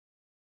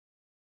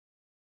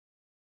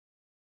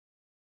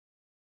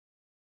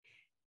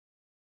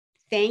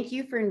Thank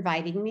you for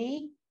inviting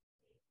me.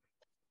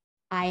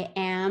 I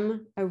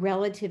am a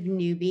relative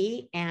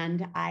newbie,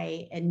 and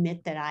I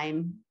admit that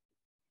I'm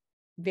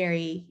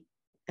very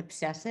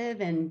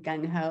obsessive and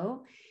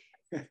gung-ho.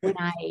 When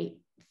I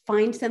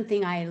find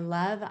something I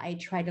love, I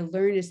try to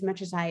learn as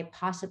much as I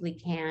possibly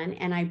can,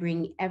 and I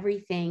bring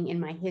everything in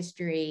my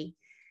history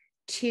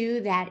to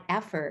that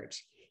effort.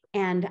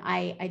 And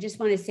I just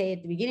want to say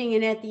at the beginning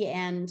and at the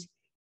end,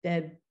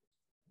 the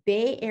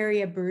Bay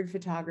Area bird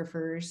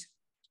photographers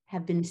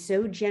have been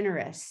so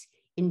generous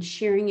in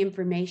sharing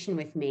information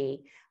with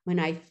me. When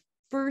I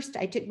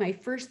took my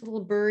first little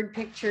bird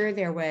picture,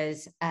 there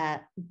was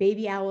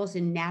baby owls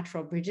in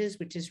Natural Bridges,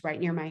 which is right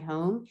near my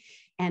home.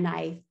 And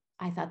I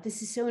thought,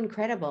 this is so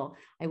incredible.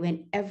 I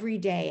went every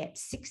day at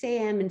 6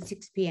 a.m. and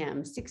 6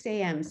 p.m., 6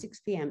 a.m., 6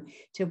 p.m.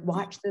 to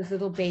watch those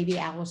little baby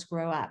owls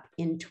grow up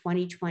in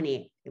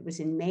 2020. It was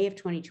in May of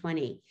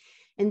 2020.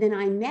 And then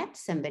I met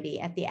somebody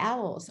at the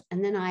owls.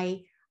 And then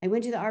I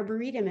went to the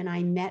Arboretum and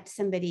I met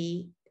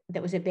somebody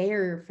that was a Bay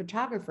Area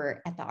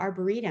photographer at the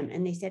Arboretum.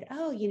 And they said,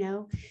 oh,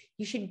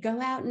 you should go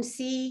out and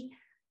see,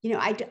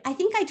 I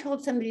think I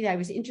told somebody that I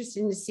was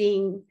interested in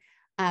seeing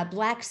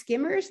black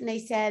skimmers. And they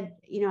said,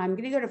 I'm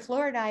going to go to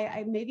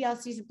Florida. Maybe I'll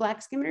see some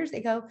black skimmers. They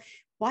go,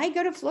 why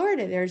go to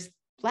Florida? There's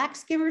black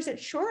skimmers at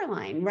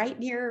Shoreline right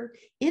near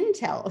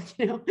Intel,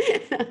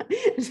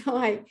 So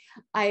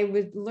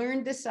I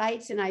learned the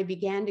sites and I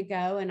began to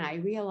go, and I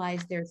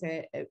realized there's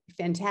a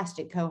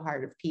fantastic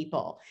cohort of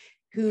people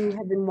who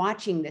have been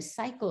watching the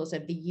cycles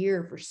of the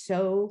year for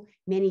so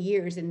many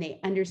years, and they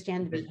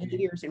understand the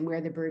behaviors and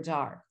where the birds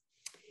are.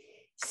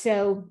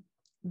 So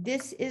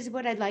this is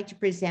what I'd like to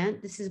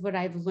present. This is what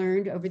I've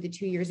learned over the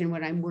 2 years and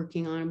what I'm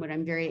working on, what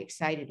I'm very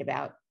excited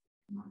about.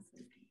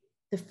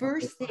 The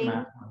first thing,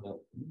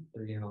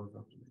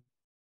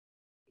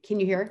 can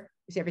you hear?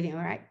 Is everything all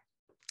right?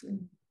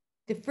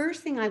 The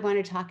first thing I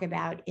want to talk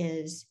about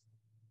is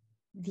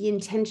the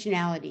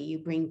intentionality you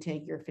bring to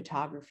your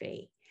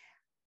photography.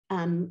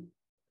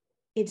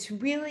 It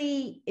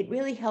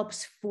really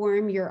helps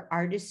form your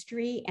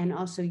artistry and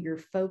also your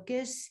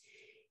focus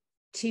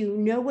to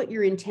know what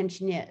your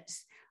intention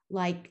is.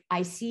 Like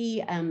I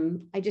see,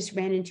 I just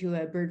ran into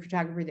a bird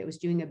photographer that was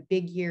doing a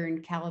big year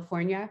in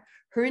California.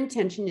 Her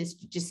intention is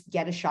to just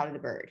get a shot of the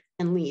bird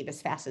and leave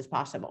as fast as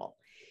possible.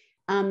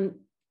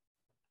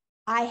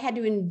 I had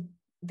to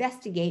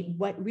investigate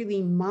what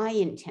really my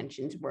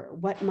intentions were,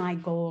 what my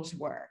goals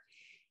were.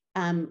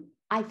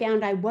 I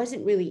found I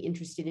wasn't really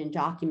interested in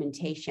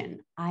documentation.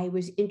 I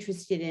was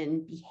interested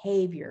in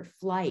behavior,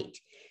 flight,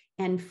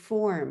 and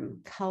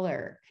form,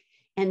 color.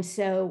 And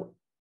so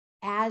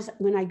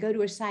when I go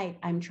to a site,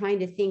 I'm trying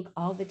to think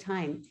all the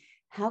time,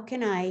 how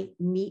can I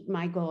meet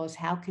my goals?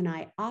 How can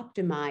I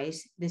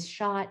optimize this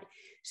shot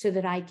so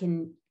that I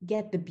can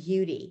get the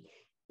beauty?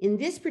 In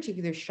this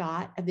particular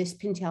shot of this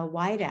pintail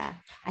whydah,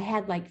 I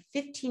had like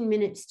 15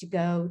 minutes to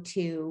go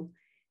to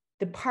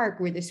the park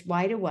where this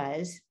whydah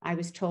was. I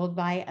was told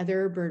by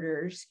other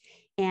birders,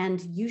 and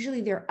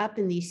usually they're up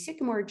in these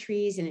sycamore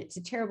trees, and it's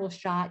a terrible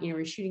shot.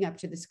 We're shooting up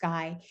to the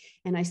sky,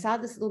 and I saw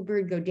this little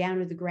bird go down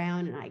to the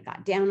ground, and I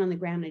got down on the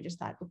ground. And I just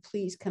thought, well,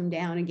 please come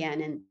down again.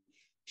 And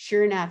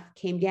sure enough,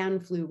 came down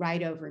and flew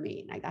right over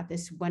me. And I got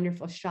this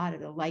wonderful shot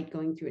of the light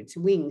going through its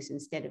wings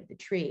instead of the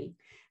tree.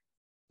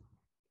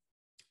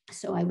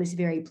 So I was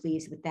very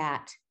pleased with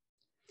that.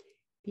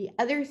 The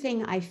other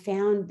thing I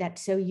found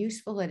that's so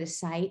useful at a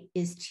site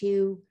is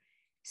to,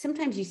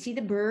 sometimes you see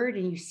the bird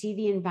and you see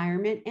the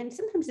environment, and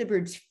sometimes the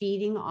bird's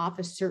feeding off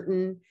a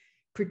certain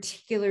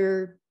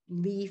particular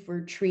leaf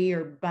or tree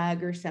or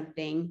bug or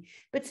something,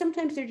 but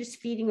sometimes they're just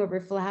feeding over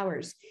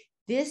flowers.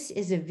 This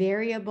is a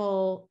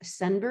variable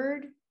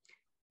sunbird.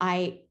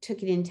 I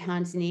took it in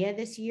Tanzania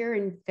this year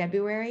in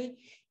February,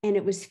 and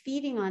it was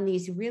feeding on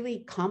these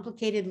really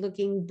complicated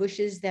looking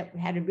bushes that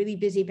had a really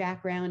busy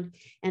background.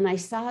 And I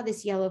saw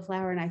this yellow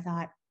flower and I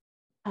thought,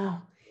 oh,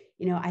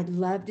 I'd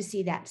love to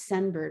see that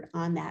sunbird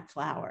on that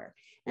flower.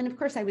 And of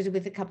course I was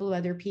with a couple of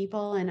other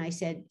people, and I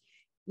said,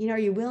 are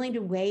you willing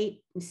to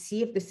wait and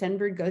see if the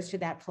sunbird goes to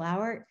that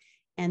flower?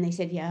 And they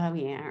said, yeah, all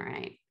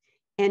right.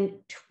 And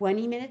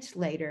 20 minutes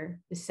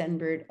later, the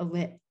sunbird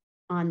alit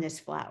on this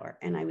flower,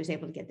 and I was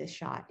able to get this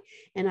shot.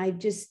 And I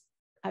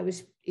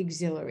was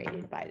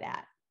exhilarated by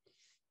that.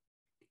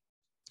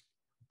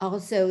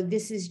 Also,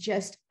 this is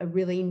just a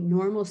really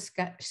normal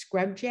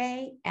scrub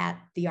jay at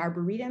the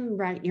Arboretum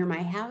right near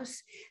my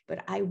house,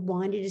 but I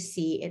wanted to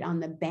see it on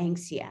the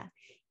Banksia.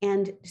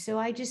 And so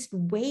I just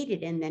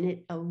waited, and then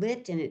it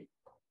alit, and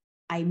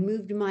I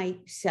moved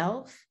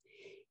myself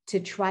to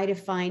try to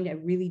find a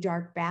really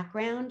dark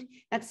background.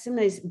 That's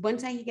sometimes,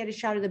 once I get a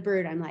shot of the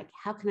bird, I'm like,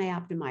 how can I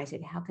optimize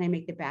it? How can I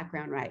make the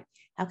background right?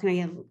 How can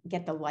I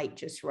get the light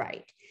just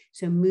right?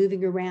 So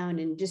moving around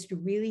and just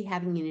really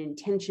having an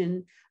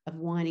intention of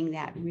wanting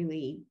that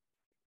really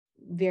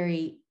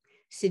very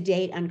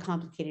sedate,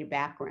 uncomplicated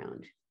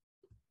background.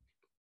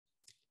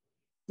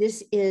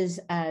 This is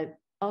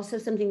also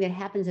something that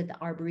happens at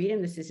the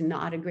Arboretum. This is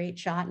not a great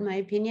shot, in my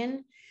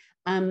opinion.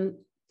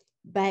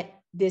 but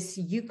this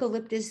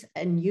eucalyptus,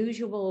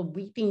 unusual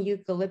weeping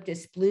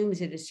eucalyptus,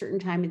 blooms at a certain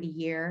time of the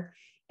year.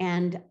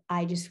 And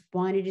I just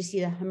wanted to see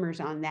the hummers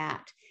on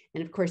that.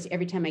 And of course,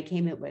 every time I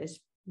came, it was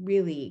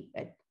really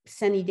a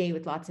sunny day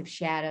with lots of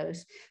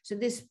shadows. So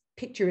this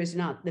picture is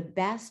not the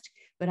best,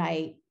 but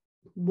I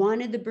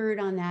wanted the bird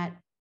on that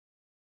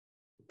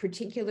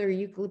particular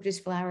eucalyptus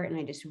flower, and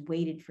I just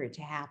waited for it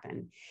to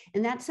happen.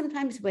 And that's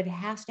sometimes what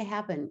has to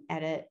happen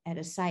at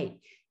a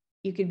site.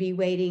 You could be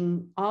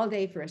waiting all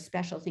day for a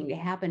special thing to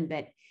happen,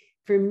 but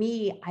for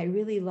me, I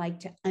really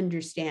like to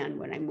understand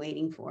what I'm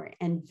waiting for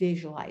and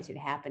visualize it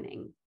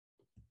happening.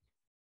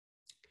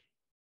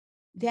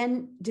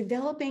 Then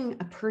developing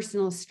a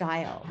personal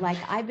style. Like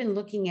I've been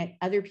looking at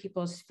other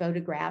people's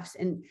photographs,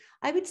 and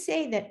I would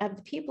say that of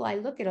the people I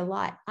look at a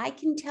lot, I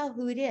can tell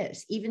who it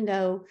is, even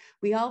though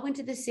we all went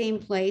to the same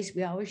place,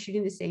 we all were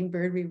shooting the same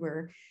bird, we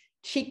were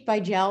cheek by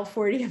jowl,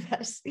 40 of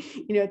us,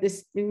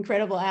 this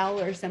incredible owl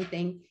or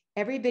something.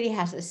 Everybody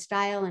has a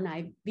style, and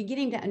I'm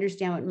beginning to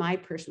understand what my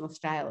personal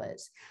style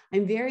is.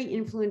 I'm very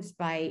influenced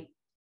by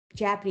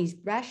Japanese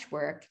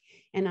brushwork,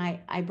 and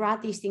I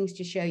brought these things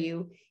to show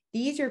you.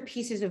 These are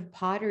pieces of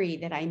pottery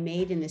that I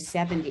made in the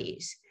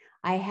 70s.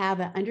 I have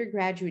an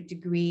undergraduate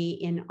degree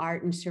in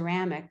art and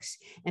ceramics,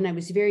 and I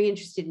was very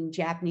interested in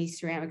Japanese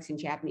ceramics and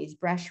Japanese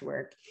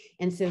brushwork.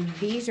 And so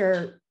these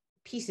are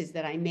pieces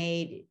that I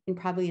made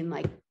probably in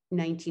like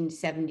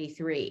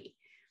 1973.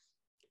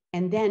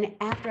 And then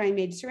after I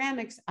made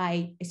ceramics,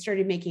 I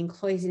started making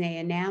cloisonné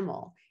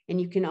enamel. And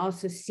you can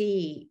also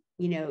see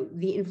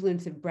the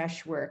influence of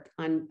brushwork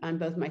on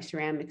both my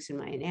ceramics and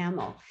my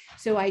enamel.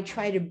 So I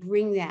try to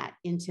bring that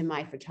into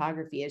my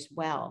photography as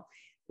well.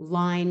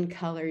 Line,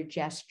 color,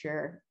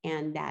 gesture,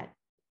 and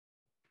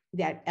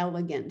that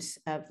elegance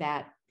of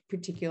that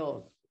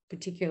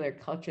particular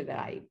culture that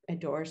I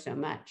adore so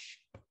much.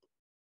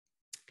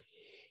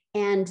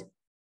 And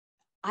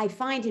I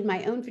find in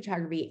my own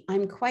photography,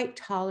 I'm quite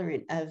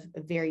tolerant of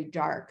very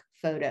dark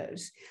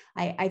photos.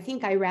 I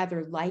think I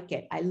rather like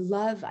it. I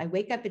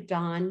wake up at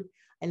dawn.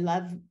 I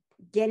love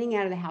getting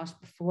out of the house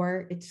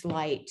before it's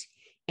light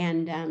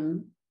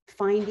and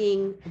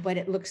finding what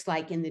it looks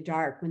like in the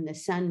dark when the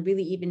sun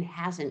really even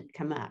hasn't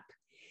come up.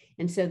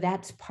 And so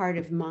that's part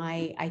of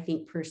my, I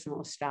think,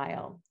 personal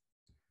style.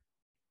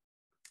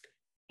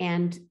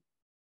 And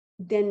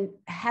then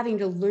having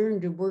to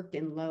learn to work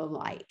in low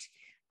light.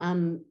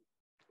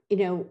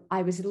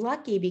 I was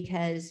lucky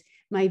because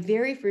my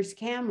very first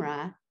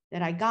camera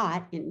that I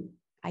got in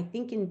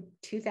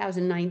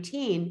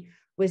 2019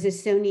 was a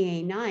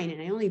Sony A9.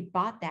 And I only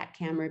bought that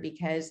camera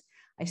because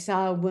I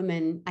saw a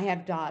woman, I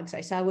have dogs.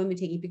 I saw a woman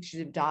taking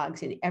pictures of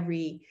dogs, and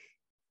when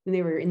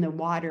they were in the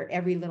water,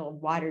 every little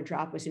water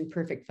drop was in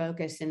perfect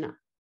focus. And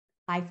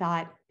I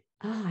thought,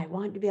 I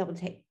want to be able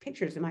to take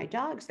pictures of my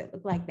dogs that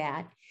look like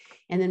that.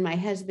 And then my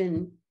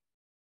husband,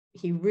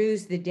 he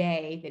rused the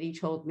day that he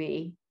told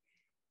me,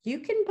 you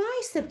can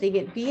buy something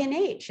at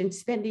B&H and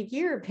spend a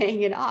year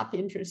paying it off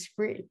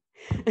interest-free.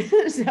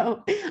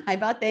 So I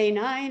bought the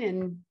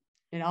A9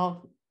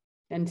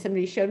 and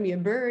somebody showed me a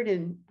bird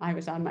and I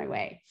was on my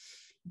way.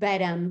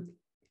 But I'm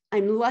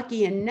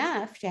lucky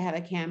enough to have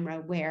a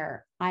camera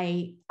where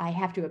I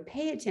have to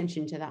pay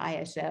attention to the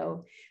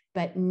ISO,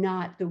 but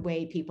not the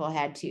way people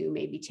had to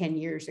maybe 10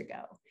 years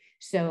ago.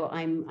 So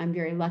I'm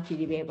very lucky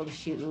to be able to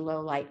shoot in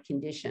low light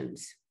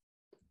conditions.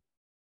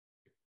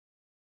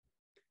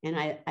 And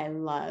I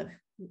love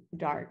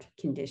dark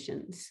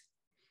conditions.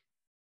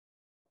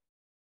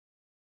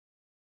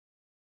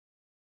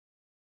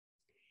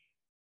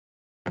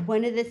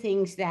 One of the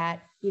things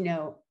that,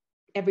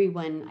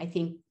 everyone I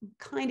think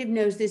kind of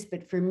knows this,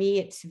 but for me,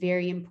 it's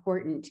very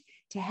important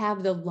to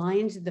have the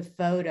lines of the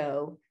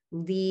photo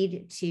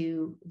lead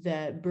to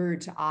the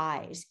bird's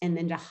eyes, and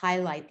then to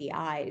highlight the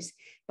eyes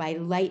by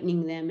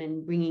lightening them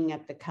and bringing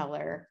up the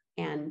color,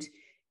 and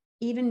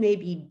even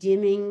maybe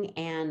dimming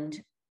and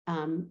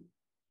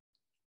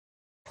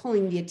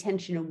pulling the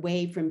attention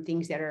away from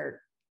things that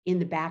are in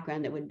the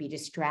background that would be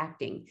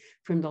distracting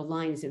from the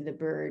lines of the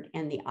bird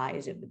and the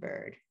eyes of the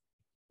bird.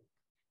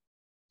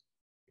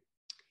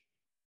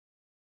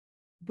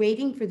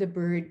 Waiting for the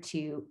bird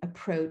to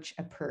approach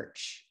a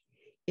perch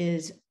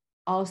is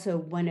also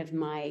one of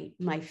my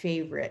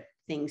favorite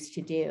things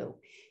to do.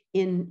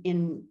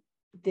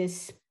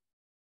 This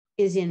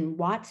is in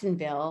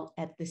Watsonville,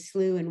 at the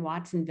slough in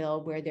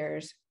Watsonville, where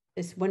there's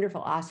this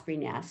wonderful osprey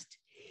nest.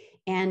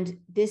 And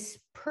this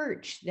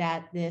perch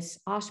that this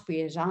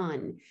osprey is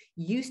on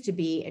used to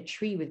be a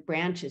tree with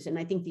branches. And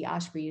I think the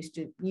osprey used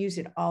to use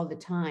it all the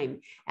time.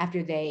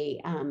 After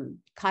they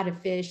caught a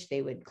fish,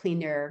 they would clean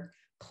their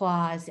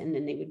claws and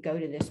then they would go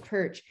to this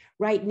perch.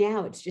 Right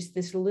now, it's just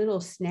this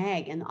little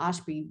snag, and the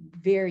osprey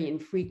very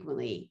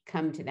infrequently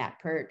come to that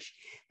perch.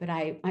 But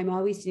I'm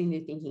always sitting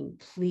there thinking,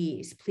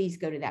 please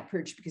go to that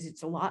perch, because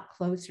it's a lot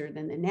closer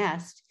than the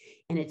nest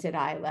and it's at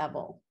eye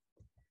level.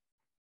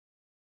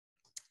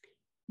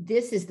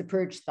 This is the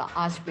perch the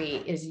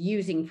osprey is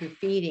using for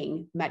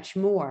feeding much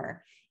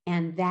more.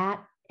 And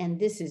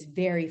this is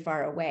very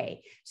far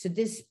away. So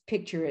this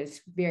picture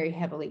is very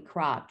heavily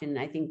cropped. And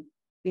I think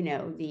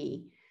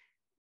the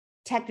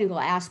technical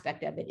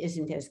aspect of it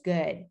isn't as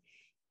good.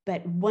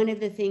 But one of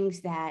the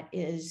things that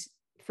is,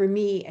 for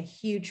me, a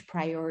huge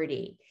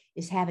priority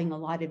is having a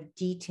lot of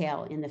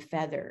detail in the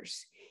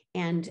feathers.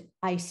 And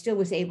I still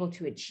was able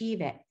to achieve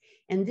it.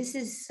 And this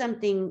is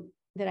something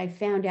that I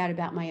found out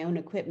about my own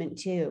equipment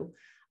too.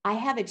 I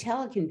have a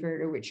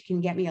teleconverter, which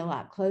can get me a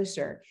lot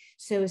closer.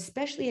 So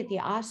especially at the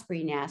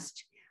osprey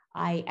nest,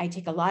 I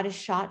take a lot of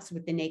shots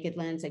with the naked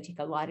lens. I take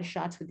a lot of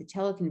shots with the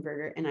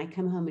teleconverter, and I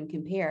come home and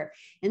compare.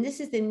 And this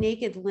is the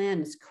naked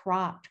lens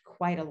cropped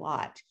quite a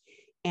lot.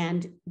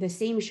 And the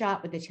same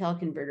shot with the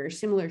teleconverter,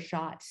 similar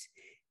shots,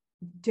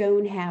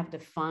 don't have the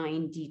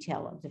fine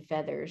detail of the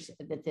feathers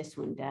that this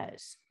one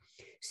does.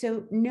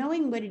 So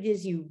knowing what it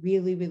is you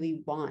really,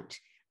 really want,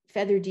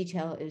 feather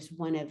detail is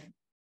one of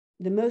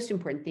the most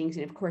important things.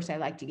 And of course, I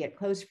like to get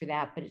close for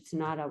that, but it's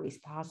not always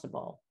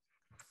possible.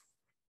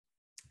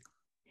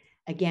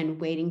 Again,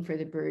 waiting for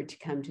the bird to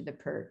come to the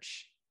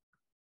perch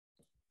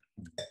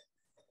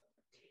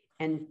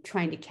and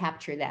trying to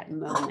capture that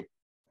moment.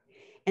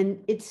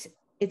 And it's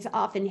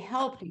often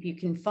helped if you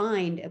can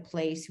find a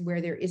place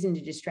where there isn't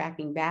a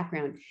distracting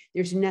background.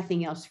 There's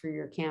nothing else for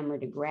your camera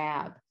to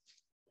grab.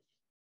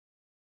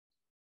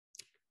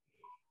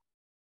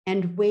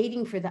 And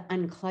waiting for the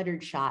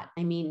uncluttered shot.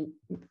 I mean,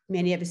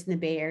 many of us in the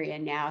Bay Area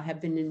now have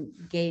been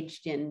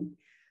engaged in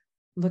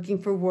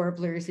looking for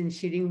warblers and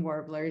shooting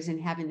warblers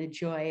and having the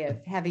joy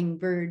of having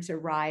birds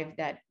arrive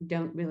that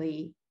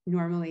normally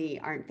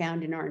aren't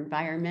found in our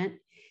environment,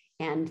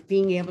 and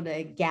being able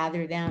to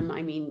gather them.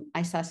 I mean,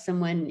 I saw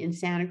someone in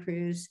Santa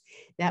Cruz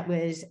that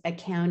was a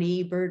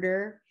county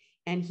birder,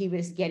 and he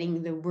was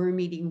getting the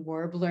worm-eating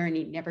warbler, and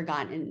he'd never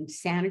gotten it in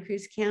Santa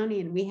Cruz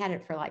County, and we had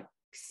it for like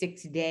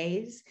 6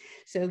 days.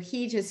 So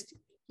he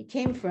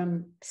came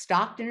from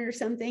Stockton or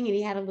something, and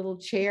he had a little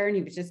chair, and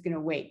he was just going to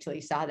wait till he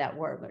saw that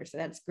warbler. So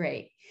that's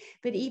great.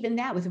 But even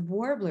that, with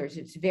warblers,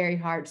 it's very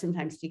hard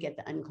sometimes to get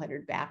the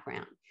uncluttered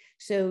background.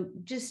 So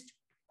just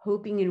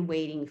hoping and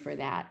waiting for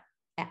that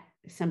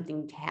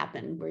something to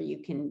happen where you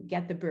can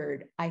get the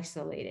bird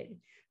isolated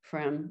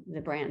from the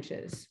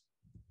branches.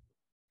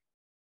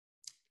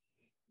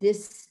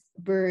 This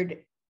bird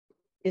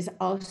is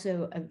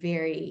also a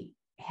very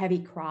heavy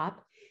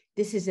crop.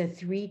 This is a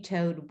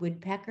 3-toed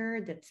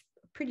woodpecker that's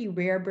a pretty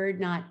rare bird,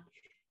 not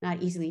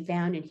easily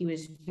found. And he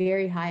was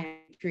very high on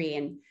the tree.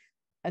 And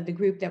the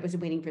group that was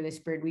waiting for this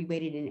bird, we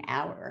waited an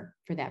hour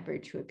for that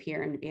bird to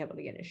appear and to be able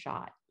to get a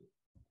shot.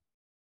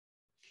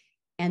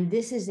 And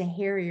this is a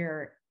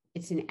harrier.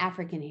 It's an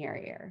African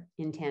harrier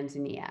in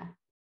Tanzania,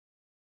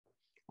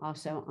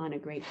 also on a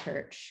great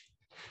perch.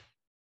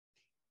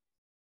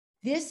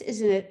 This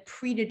is a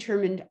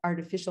predetermined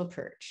artificial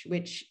perch,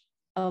 which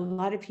a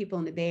lot of people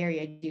in the Bay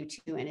Area do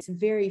too, and it's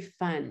very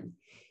fun.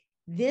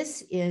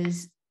 This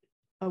is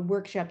a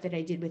workshop that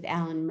I did with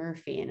Alan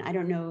Murphy, and I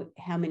don't know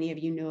how many of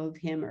you know of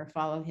him or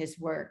follow his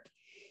work.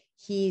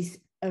 He's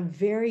a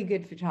very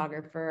good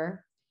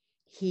photographer.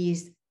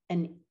 He's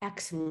an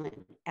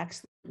excellent,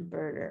 excellent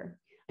birder.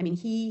 I mean,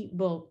 he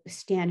will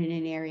stand in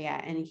an area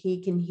and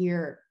he can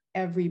hear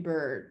every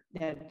bird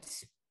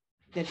that's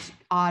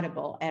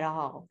audible at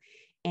all.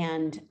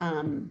 And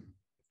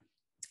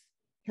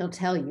he'll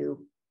tell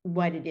you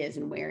what it is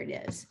and where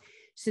it is.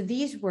 So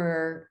these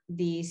were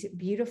these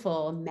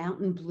beautiful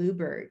mountain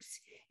bluebirds,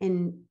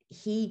 and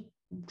he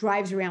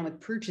drives around with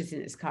perches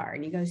in his car,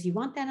 and he goes, "You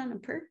want that on a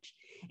perch?"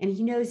 And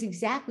he knows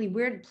exactly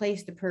where to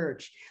place the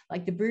perch,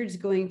 like the bird's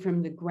going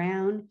from the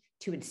ground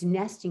to its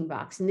nesting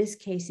box. In this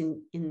case,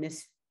 in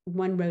this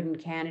one road in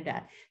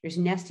Canada, there's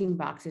nesting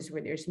boxes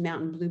where there's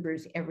mountain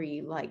bluebirds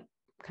every like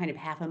kind of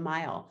half a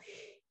mile.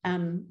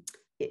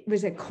 It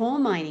was a coal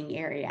mining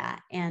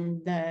area,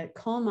 and the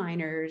coal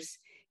miners,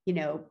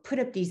 put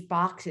up these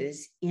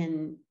boxes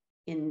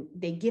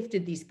they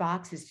gifted these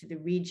boxes to the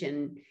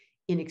region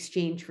in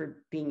exchange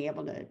for being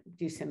able to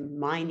do some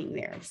mining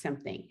there or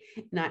something.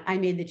 And I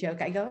made the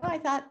joke, I go, I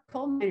thought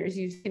coal miners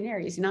use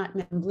canaries, not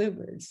mountain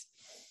bluebirds.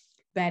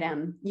 But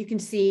you can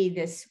see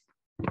this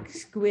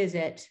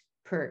exquisite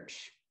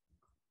perch.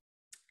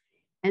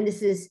 And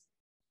this is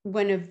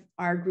one of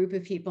our group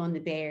of people in the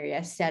Bay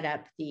Area set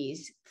up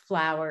these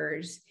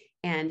flowers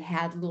and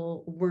had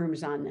little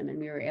worms on them. And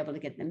we were able to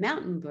get the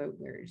mountain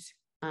bluebirds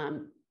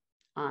on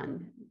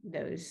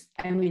those,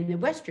 the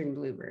Western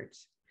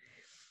bluebirds.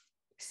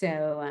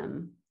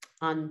 So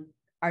on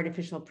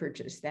artificial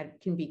perches,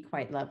 that can be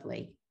quite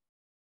lovely.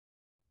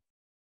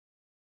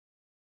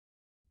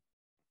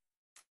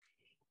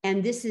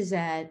 And this is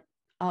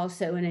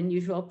also an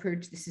unusual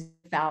perch. This is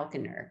a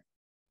falconer,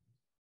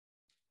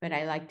 but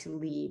I like to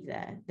leave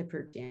the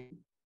perch in.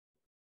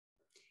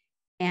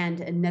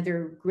 And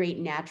another great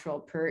natural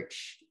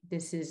perch.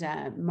 This is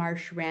a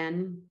marsh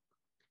wren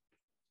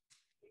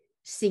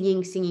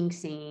singing, singing,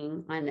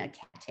 singing on a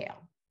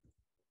cattail.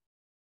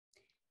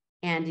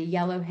 And a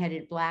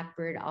yellow-headed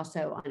blackbird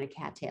also on a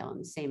cattail in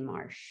the same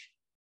marsh.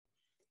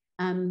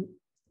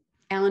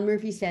 Alan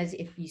Murphy says,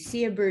 if you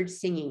see a bird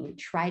singing,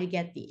 try to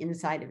get the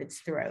inside of its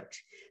throat.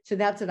 So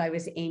that's what I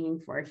was aiming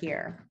for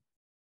here.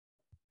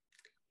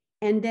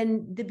 And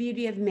then the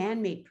beauty of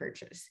man-made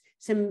perches.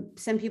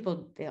 Some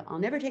people feel, I'll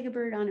never take a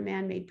bird on a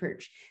man-made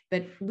perch,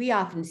 but we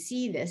often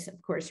see this,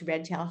 of course,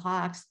 red-tailed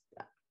hawks,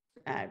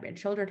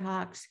 red-shouldered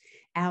hawks,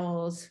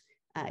 owls,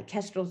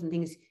 kestrels and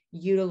things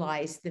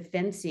utilize the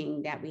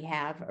fencing that we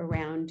have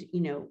around,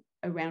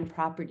 around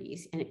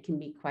properties, and it can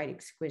be quite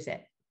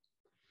exquisite.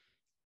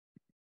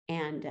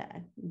 And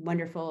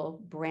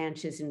wonderful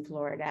branches in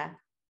Florida.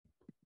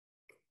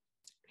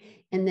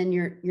 And then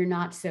your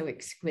not so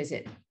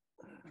exquisite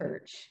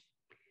perch.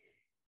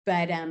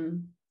 But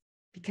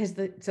because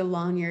it's a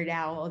long-eared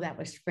owl that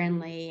was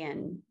friendly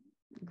and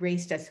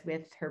graced us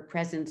with her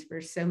presence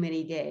for so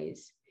many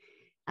days,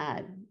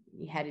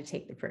 you had to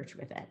take the perch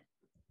with it.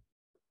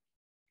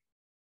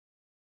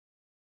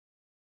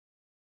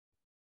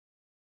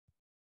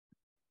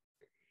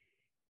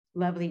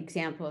 Lovely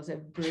examples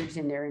of birds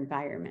in their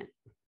environment.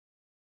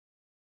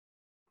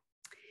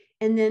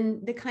 And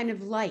then the kind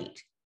of light.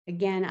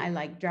 Again, I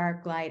like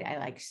dark light, I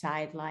like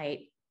side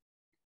light,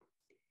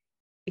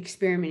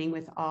 experimenting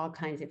with all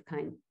kinds of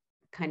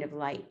kind of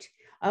light,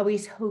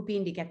 always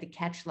hoping to get the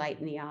catch light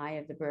in the eye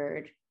of the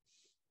bird.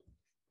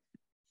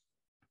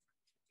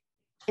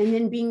 And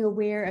then being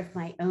aware of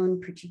my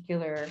own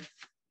particular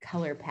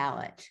color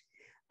palette.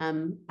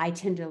 I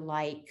tend to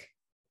like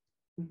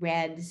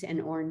reds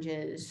and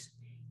oranges,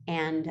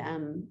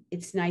 and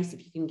it's nice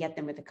if you can get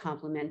them with a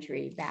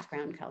complementary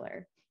background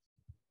color.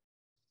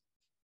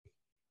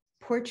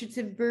 Portraits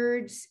of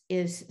birds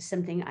is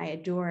something I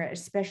adore,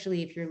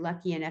 especially if you're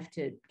lucky enough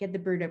to get the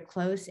bird up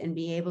close and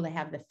be able to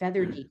have the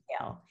feather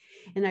detail.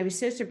 And I was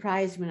so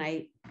surprised when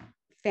I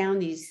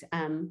found these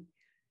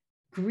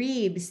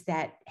grebes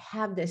that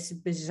have this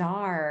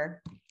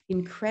bizarre,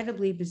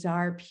 incredibly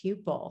bizarre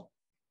pupil.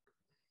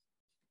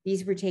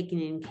 These were taken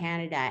in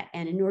Canada.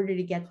 And in order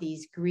to get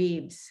these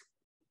grebes,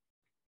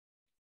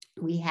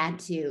 we had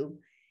to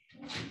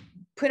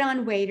put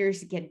on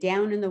waders, get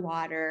down in the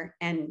water,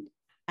 and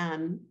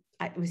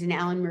it was an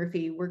Alan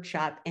Murphy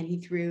workshop, and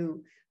he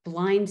threw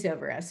blinds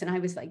over us, and I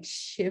was like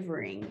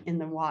shivering in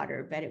the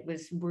water, but it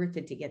was worth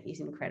it to get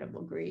these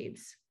incredible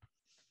grebes.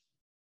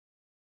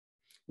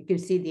 You can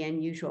see the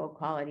unusual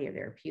quality of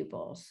their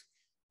pupils.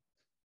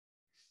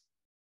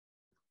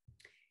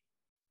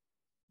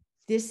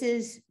 This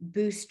is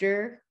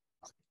Booster.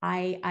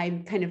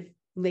 I'm kind of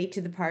late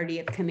to the party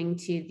of coming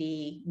to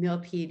the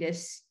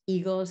Milpitas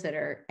eagles that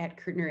are at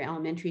Kurtner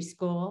Elementary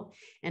School.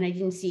 And I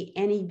didn't see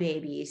any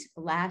babies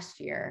last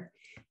year,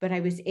 but I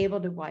was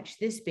able to watch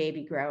this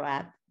baby grow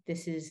up.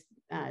 This is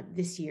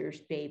this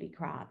year's baby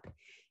crop.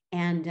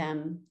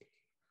 And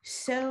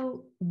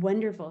so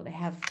wonderful to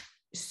have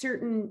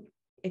certain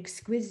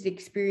exquisite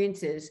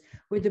experiences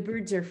where the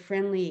birds are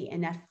friendly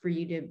enough for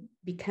you to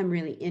become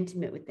really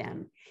intimate with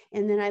them.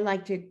 And then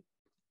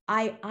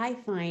I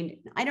find,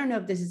 I don't know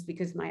if this is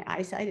because my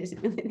eyesight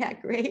isn't really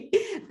that great,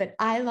 but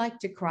I like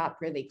to crop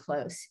really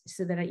close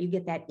so that you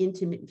get that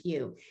intimate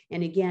view.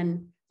 And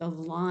again, the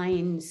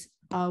lines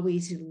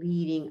always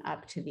leading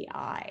up to the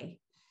eye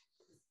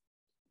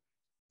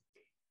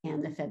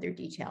and the feather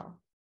detail.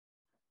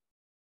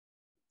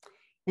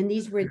 And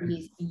these were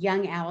these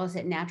young owls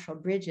at Natural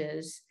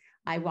Bridges.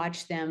 I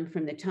watched them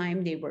from the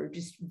time they were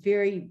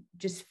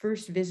just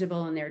first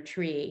visible in their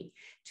tree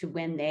to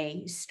when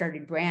they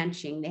started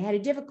branching. They had a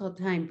difficult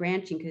time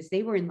branching because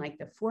they were in like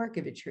the fork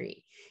of a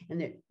tree,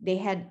 and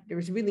there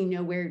was really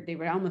nowhere, they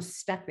were almost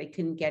stuck, they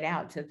couldn't get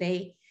out. So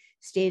they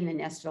stayed in the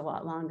nest a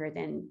lot longer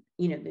than,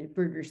 the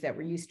birders that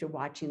were used to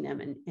watching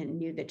them and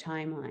knew the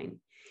timeline.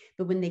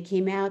 But when they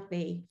came out,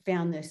 they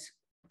found this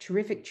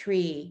terrific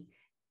tree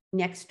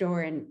next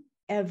door, and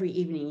every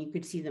evening you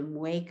could see them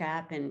wake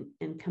up and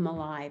come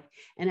alive.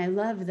 And I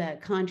love the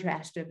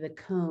contrast of the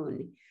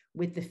cone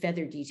with the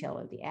feather detail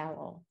of the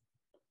owl.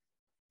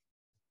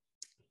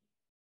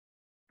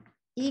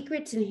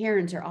 Egrets and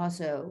herons are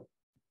also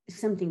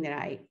something that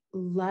I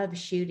love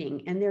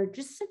shooting, and they're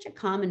just such a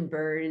common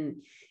bird, and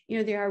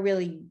they are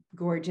really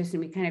gorgeous,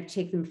 and we kind of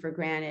take them for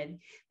granted.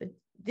 But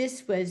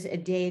this was a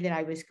day that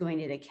I was going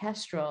to the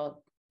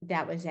kestrel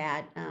that was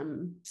at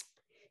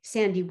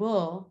Sandy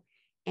Wool,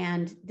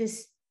 and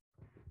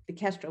the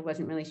kestrel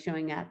wasn't really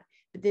showing up,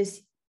 but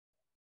this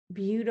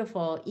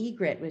beautiful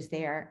egret was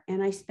there.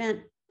 And I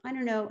spent, I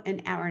don't know,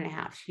 an hour and a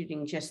half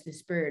shooting just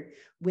this bird,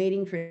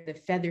 waiting for the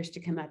feathers to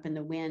come up in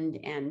the wind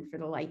and for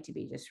the light to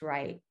be just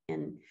right.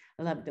 And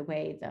I love the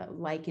way the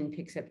lichen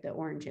picks up the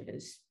orange of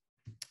his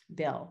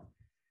bill.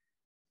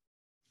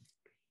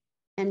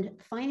 And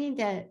finding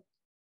that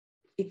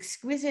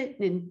exquisite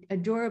and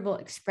adorable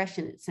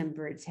expression that some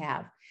birds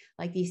have,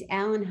 like these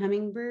Allen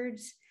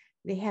hummingbirds,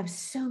 they have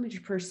so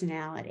much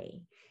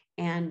personality.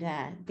 And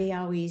they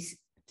always,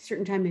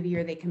 certain time of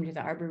year, they come to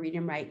the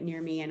Arboretum right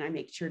near me, and I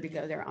make sure to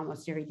go there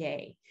almost every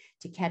day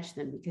to catch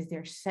them because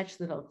they're such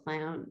little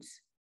clowns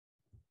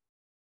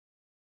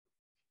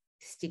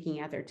sticking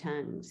out their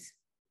tongues.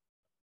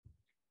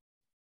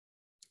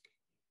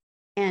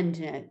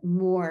 And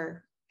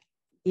more,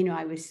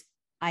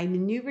 I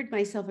maneuvered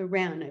myself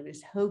around. I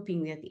was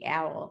hoping that the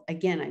owl,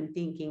 again, I'm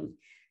thinking,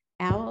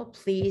 owl,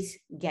 please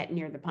get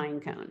near the pine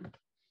cone.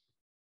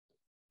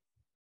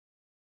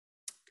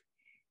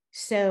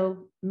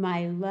 So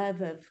my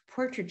love of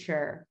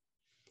portraiture,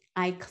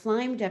 I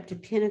climbed up to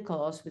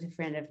pinnacles with a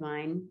friend of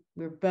mine.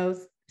 We're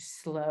both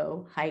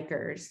slow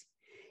hikers.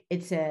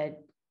 It's a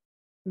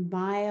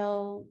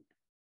mile,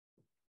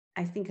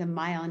 I think a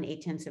mile and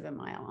 8/10 of a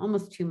mile,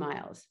 almost 2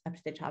 miles up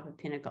to the top of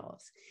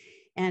pinnacles.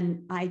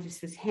 And I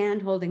just was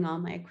hand holding all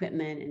my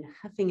equipment and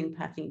huffing and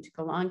puffing. It took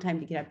a long time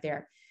to get up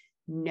there.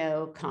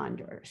 No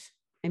condors.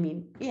 I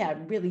mean, yeah,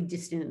 really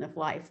distant in the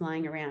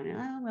flying around. And,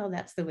 oh, well,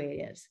 that's the way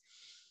it is.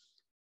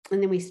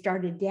 And then we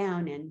started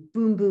down and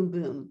boom, boom,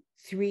 boom.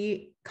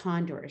 3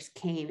 condors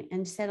came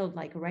and settled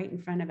like right in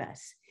front of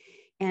us.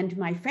 And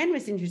my friend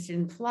was interested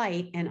in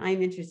flight and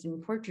I'm interested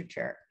in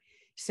portraiture.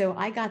 So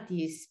I got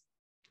these,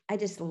 I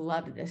just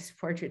loved this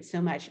portrait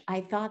so much.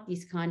 I thought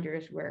these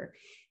condors were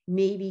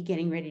maybe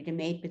getting ready to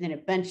mate, but then a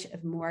bunch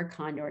of more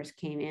condors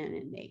came in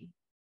and they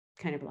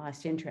kind of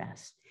lost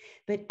interest.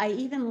 But I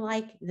even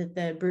like that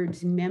the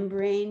bird's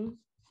membrane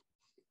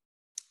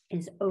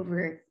is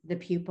over the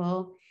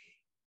pupil.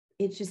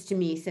 It's just, to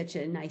me, such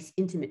a nice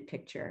intimate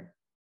picture.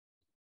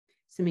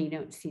 Something you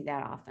don't see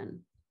that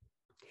often.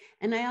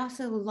 And I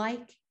also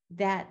like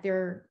that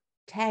their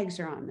tags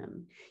are on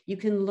them. You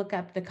can look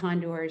up the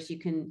condors, you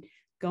can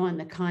go on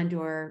the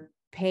condor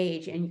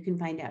page and you can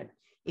find out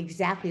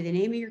exactly the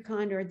name of your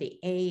condor, the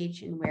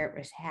age, and where it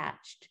was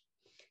hatched.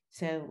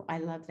 So I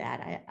love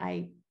that.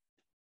 I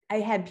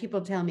had people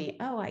tell me,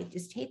 oh, I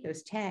just hate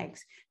those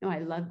tags. No, I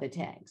love the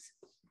tags.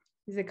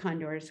 The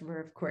condors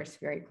were, of course,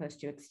 very close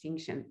to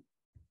extinction.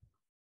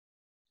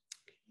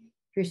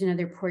 Here's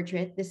another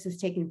portrait. This is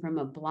taken from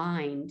a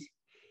blind,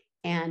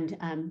 and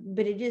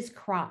but it is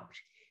cropped.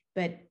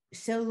 But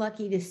so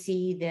lucky to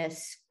see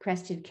this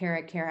crested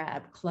caracara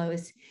up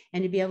close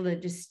and to be able to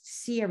just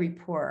see every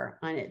pore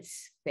on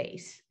its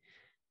face.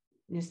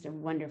 Just a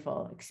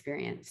wonderful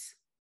experience.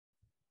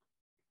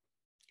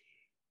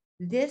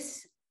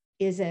 This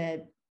is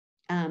a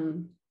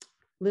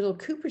little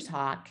Cooper's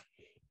hawk,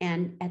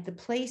 and at the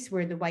place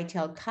where the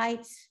white-tailed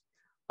kites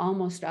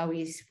almost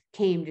always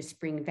came to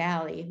Spring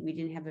Valley, we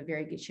didn't have a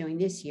very good showing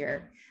this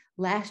year.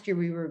 Last year,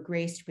 we were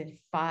graced with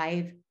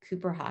 5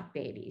 Cooper hawk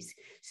babies.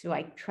 So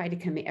I try to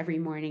come every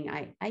morning.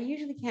 I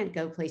usually can't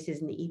go places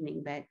in the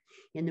evening, but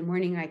in the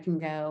morning I can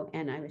go.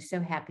 And I was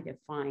so happy to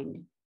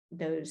find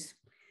those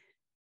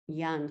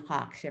young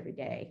hawks every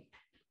day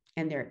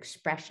and their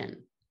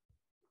expression.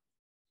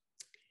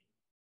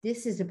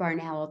 This is a barn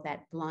owl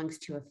that belongs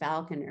to a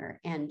falconer.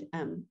 And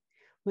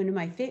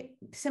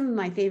some of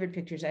my favorite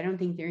pictures, I don't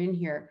think they're in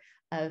here,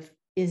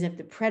 is of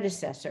the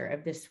predecessor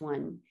of this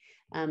one.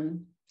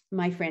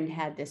 My friend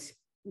had this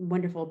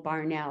wonderful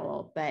barn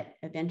owl, but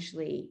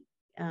eventually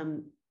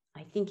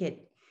I think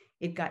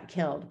it got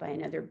killed by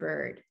another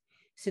bird.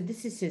 So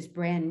this is his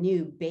brand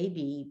new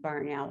baby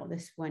barn owl.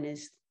 This one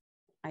is,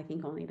 I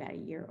think, only about a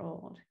year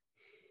old,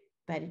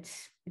 but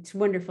it's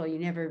wonderful.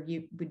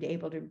 You would be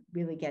able to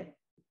really get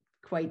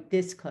quite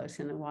this close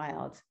in the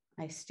wild.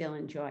 I still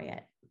enjoy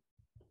it.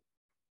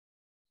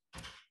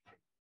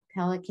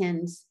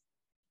 Pelicans.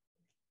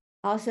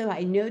 Also,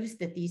 I noticed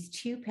that these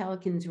 2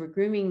 pelicans were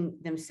grooming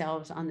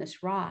themselves on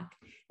this rock,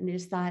 and I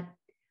just thought,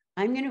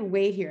 I'm going to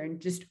wait here and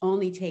just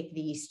only take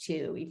these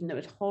 2, even though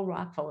it's a whole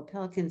rock full of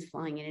pelicans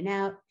flying in and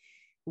out,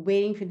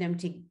 waiting for them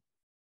to,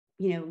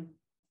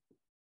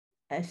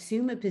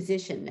 assume a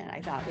position that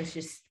I thought was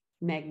just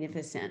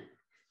magnificent.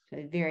 So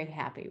I'm very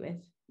happy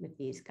with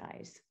these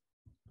guys.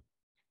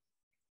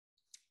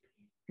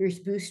 Here's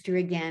Booster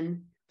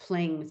again,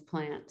 playing with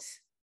plants.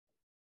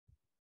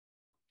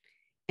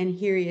 And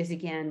here he is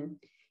again.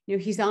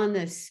 He's on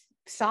this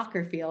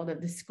soccer field of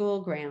the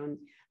school ground.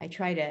 I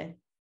try to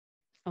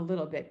a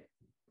little bit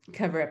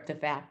cover up the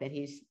fact that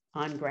he's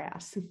on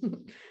grass.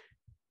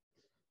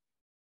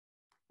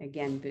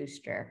 Again,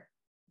 Booster.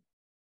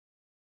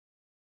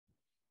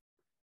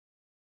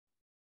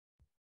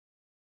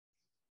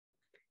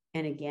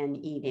 And again,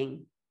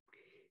 eating.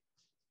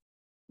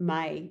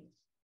 My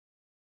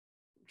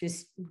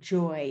just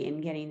joy in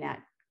getting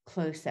that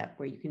close up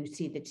where you can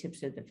see the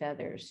tips of the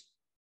feathers.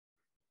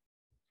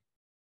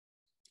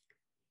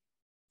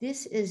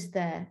 This is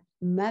the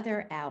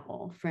mother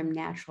owl from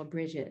Natural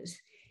Bridges.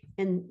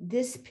 And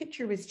this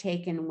picture was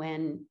taken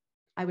when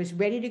I was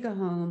ready to go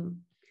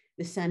home.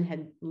 The sun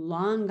had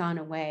long gone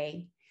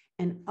away.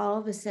 And all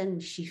of a sudden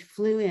she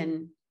flew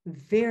in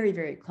very,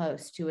 very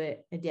close to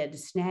a dead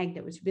snag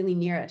that was really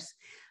near us.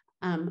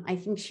 I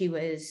think she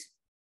was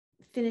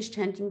finished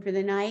hunting for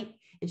the night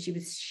and she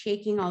was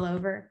shaking all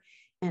over.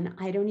 And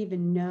I don't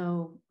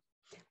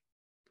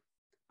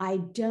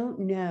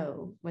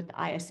know what the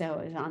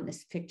ISO is on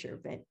this picture,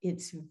 but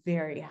it's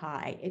very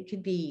high. It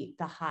could be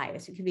the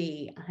highest. It could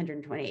be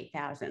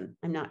 128,000.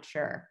 I'm not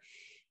sure.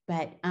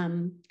 But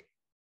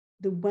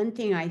the one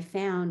thing I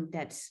found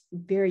that's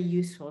very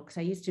useful, because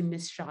I used to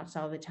miss shots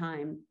all the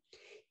time,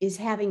 is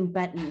having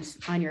buttons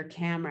on your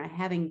camera,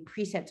 having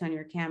presets on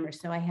your camera.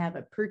 So I have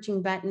a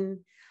perching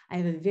button. I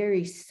have a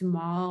very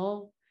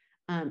small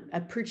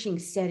a perching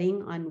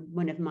setting on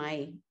one of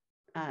my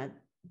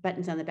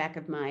buttons on the back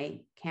of my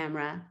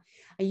camera.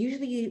 I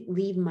usually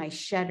leave my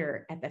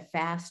shutter at the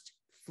fast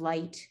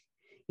flight,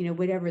 you know,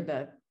 whatever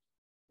the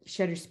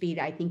shutter speed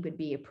I think would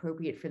be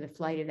appropriate for the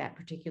flight of that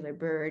particular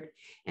bird.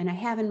 And I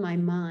have in my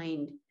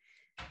mind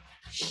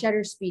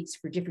shutter speeds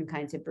for different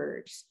kinds of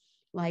birds.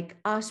 Like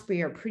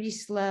osprey are pretty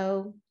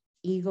slow,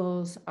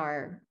 eagles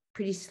are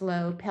pretty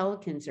slow,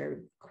 pelicans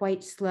are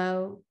quite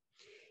slow,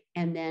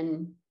 and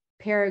then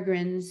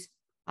peregrines,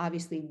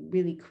 obviously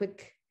really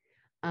quick.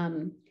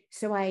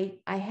 So I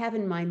have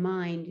in my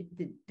mind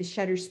the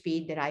shutter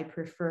speed that I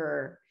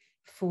prefer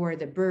for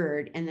the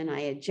bird, and then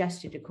I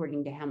adjust it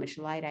according to how much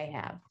light I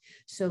have.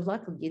 So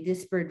luckily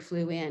this bird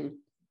flew in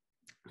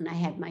and I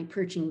had my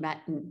perching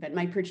button, but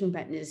my perching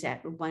button is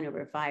at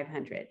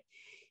 1/500.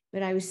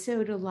 But I was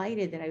so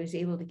delighted that I was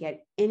able to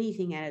get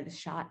anything out of the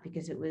shot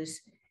because it was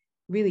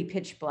really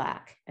pitch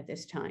black at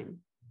this time.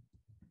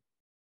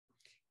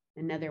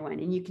 Another one,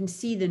 and you can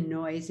see the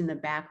noise in the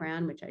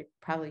background, which I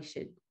probably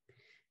should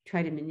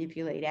try to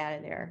manipulate out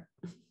of there.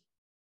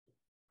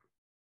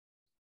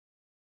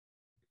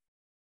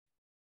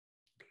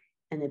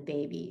 And the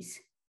babies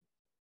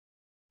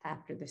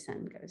after the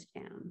sun goes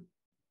down.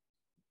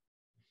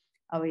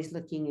 Always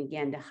looking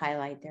again to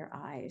highlight their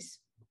eyes.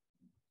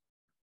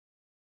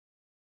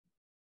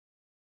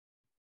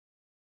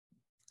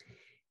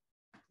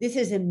 This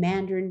is a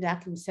mandarin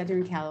duck in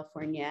Southern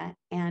California,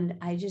 and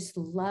I just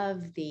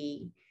love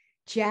the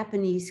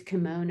Japanese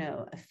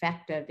kimono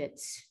effect of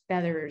its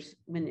feathers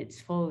when it's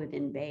folded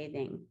in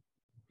bathing,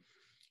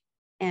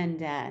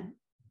 and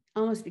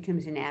almost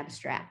becomes an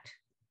abstract.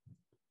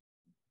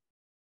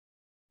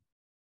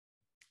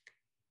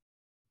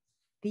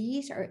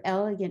 These are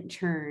elegant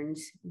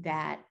terns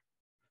that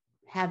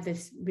have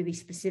this really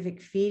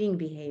specific feeding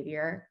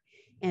behavior.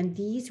 And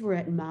these were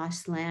at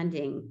Moss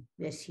Landing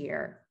this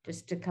year,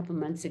 just a couple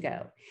months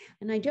ago.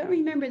 And I don't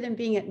remember them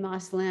being at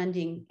Moss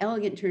Landing,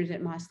 elegant terns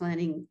at Moss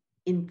Landing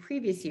in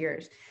previous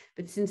years.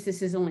 But since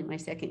this is only my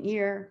second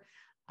year,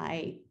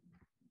 I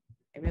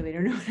really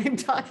don't know what I'm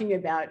talking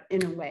about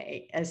in a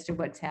way as to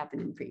what's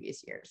happened in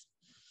previous years.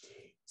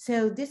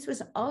 So this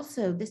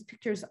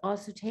picture was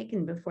also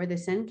taken before the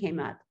sun came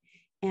up.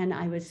 And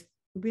I was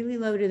really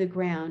low to the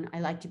ground.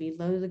 I like to be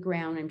low to the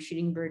ground. I'm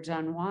shooting birds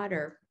on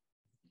water.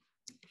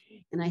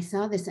 And I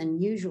saw this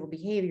unusual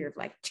behavior of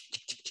like,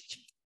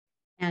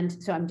 and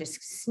so I'm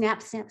just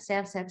snap, snap,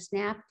 snap, snap,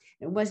 snap.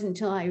 It wasn't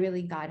until I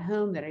really got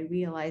home that I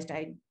realized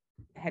I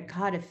had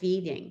caught a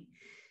feeding.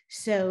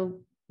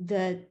 So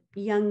the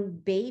young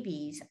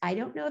babies, I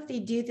don't know if they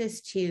do this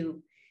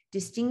to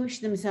distinguish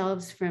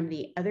themselves from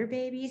the other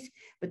babies,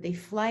 but they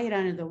fly it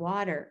onto the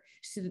water.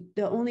 So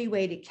the only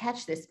way to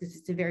catch this, because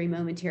it's a very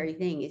momentary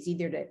thing, is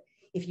either to,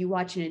 if you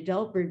watch an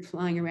adult bird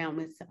flying around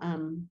with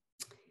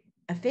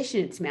a fish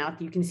in its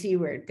mouth, you can see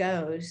where it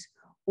goes,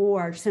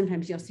 or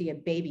sometimes you'll see a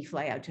baby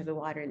fly out to the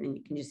water and then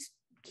you can just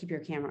keep your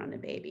camera on the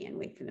baby and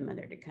wait for the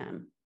mother to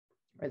come.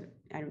 Or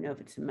I don't know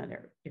if it's the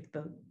mother, if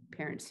both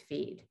parents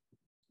feed.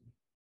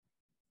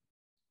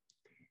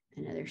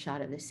 Another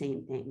shot of the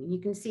same thing. You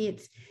can see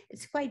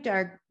it's quite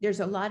dark. There's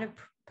a lot of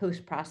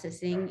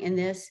post-processing in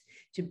this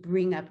to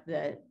bring up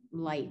the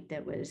light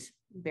that was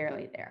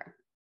barely there.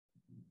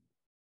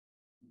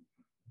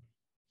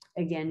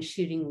 Again,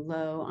 shooting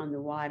low on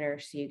the water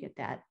so you get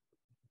that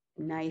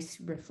nice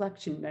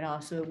reflection, but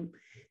also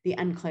the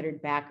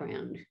uncluttered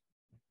background.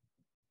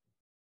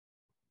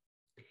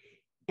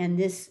 And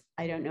this,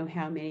 I don't know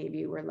how many of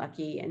you were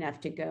lucky enough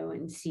to go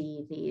and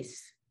see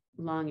these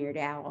long-eared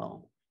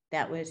owl.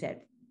 That was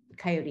at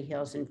Coyote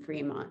Hills in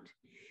Fremont.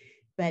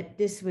 But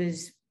this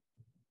was,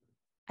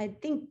 I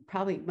think,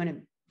 probably one of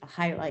the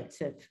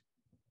highlights of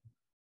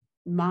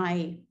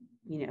my,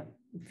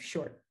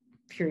 short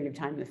period of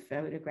time of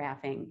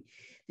photographing.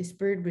 This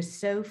bird was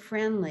so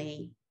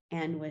friendly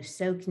and was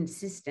so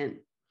consistent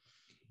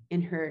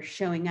in her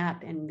showing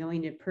up and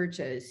going to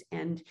perches,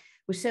 and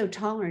was so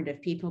tolerant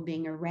of people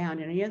being around.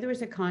 And I know there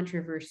was a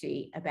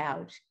controversy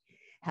about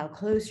how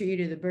close are you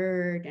to the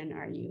bird, and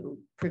are you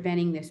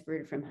preventing this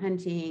bird from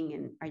hunting,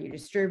 and are you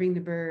disturbing the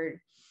bird?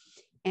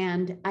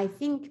 And I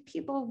think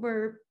people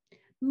were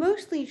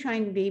mostly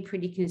trying to be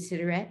pretty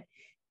considerate,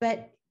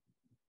 but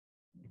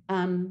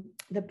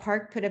the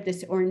park put up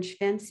this orange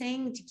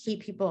fencing to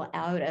keep people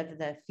out of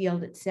the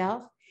field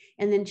itself.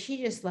 And then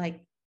she just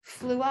like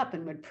flew up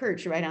and would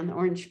perch right on the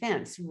orange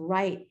fence,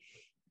 right.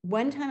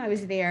 One time I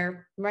was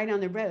there, right on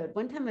the road.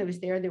 One time I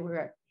was there, there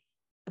were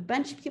a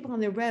bunch of people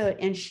on the road,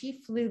 and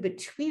she flew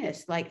between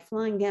us, like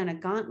flying down a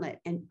gauntlet.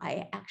 And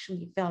I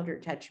actually felt her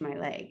touch my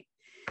leg.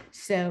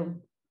 So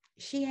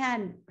she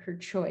had her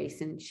choice,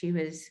 and she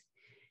was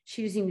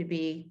choosing to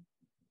be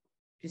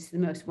just the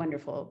most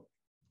wonderful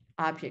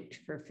object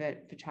for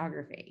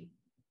photography.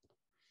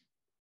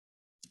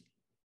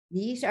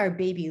 These are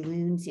baby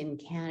loons in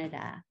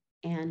Canada.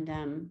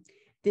 And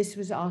this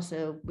was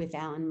also with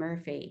Alan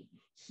Murphy.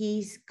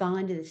 He's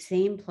gone to the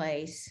same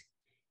place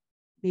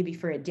maybe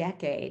for a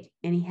decade,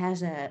 and he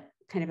has a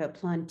kind of a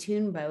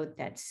pontoon boat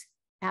that's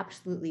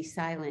absolutely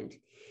silent.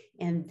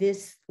 And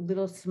this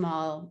little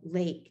small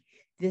lake,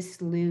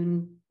 this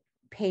loon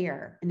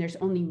pair, and there's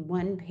only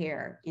one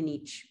pair in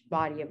each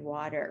body of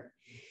water,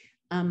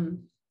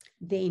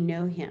 they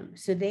know him.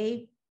 So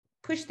they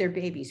push their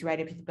babies right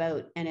up to the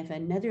boat. And if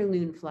another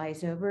loon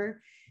flies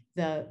over,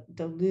 the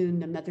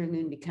mother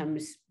loon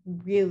becomes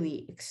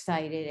really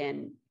excited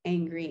and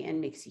angry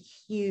and makes a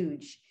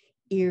huge,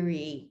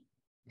 eerie,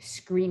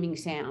 screaming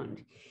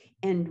sound.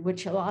 And what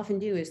she'll often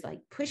do is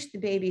like push the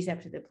babies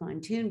up to the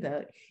pontoon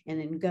boat and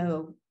then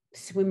go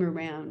swim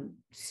around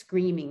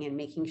screaming and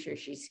making sure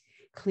she's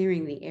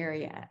clearing the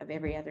area of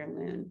every other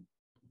loon.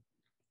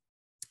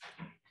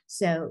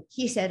 So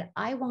he said,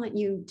 I want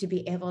you to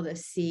be able to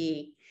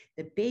see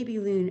the baby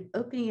loon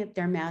opening up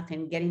their mouth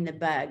and getting the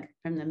bug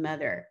from the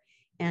mother.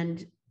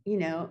 And, you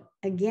know,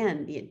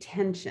 again, the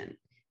attention,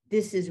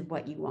 this is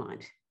what you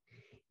want.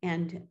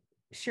 And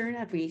sure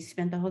enough, we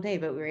spent the whole day,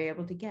 but we were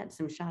able to get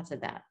some shots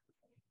of that.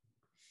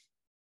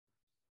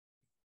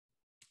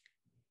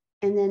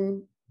 And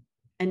then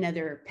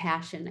another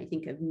passion, I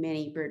think, of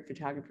many bird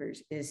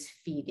photographers is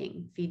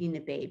feeding the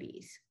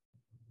babies,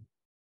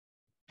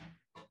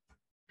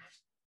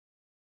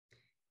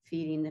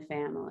 feeding the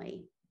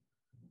family.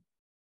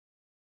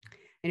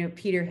 I know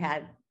Peter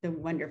had the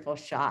wonderful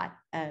shot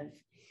of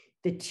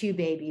the two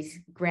babies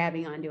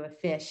grabbing onto a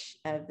fish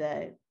of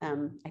the,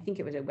 I think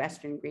it was a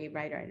Western grebe,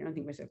 right? Or I don't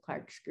think it was a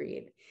Clark's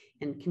grebe.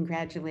 And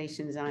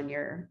congratulations on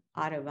your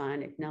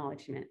Audubon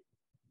acknowledgement.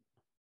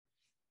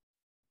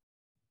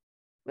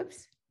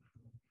 Whoops.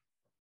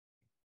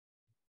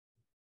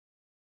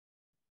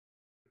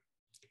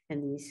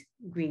 And these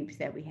grebes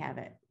that we have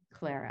at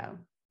Claro.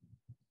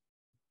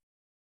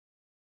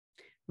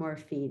 More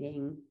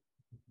feeding.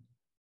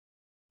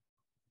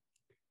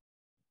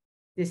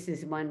 This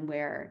is one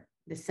where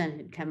the sun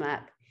had come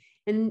up.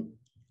 And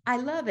I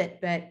love it,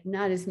 but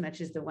not as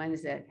much as the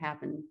ones that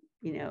happened,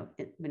 you know,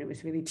 when it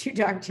was really too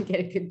dark to get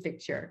a good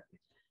picture.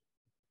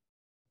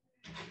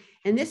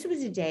 And this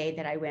was a day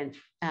that I went,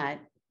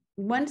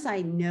 once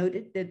I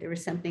noted that there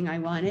was something I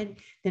wanted,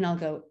 then I'll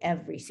go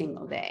every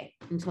single day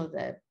until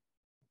the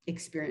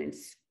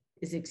experience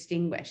is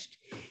extinguished.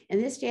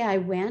 And this day I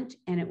went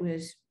and it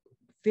was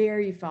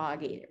very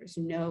foggy. There was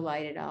no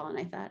light at all. And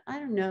I thought, I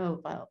don't know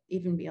if I'll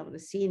even be able to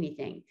see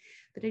anything.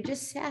 But I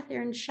just sat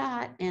there and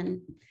shot.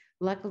 And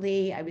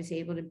luckily, I was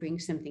able to bring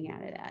something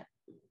out of that.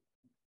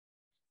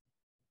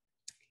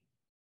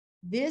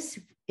 This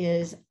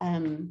is,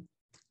 I'm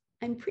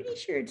pretty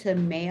sure it's a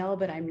male,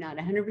 but I'm not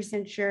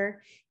 100%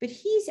 sure. But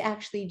he's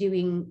actually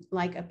doing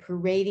like a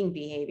parading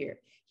behavior.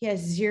 He has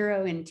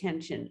zero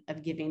intention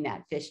of giving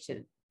that fish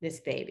to this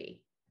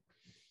baby.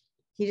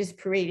 He just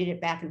paraded it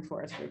back and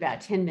forth for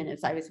about 10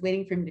 minutes. I was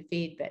waiting for him to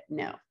feed, but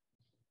no.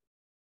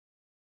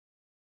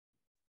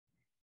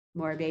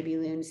 More baby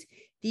loons.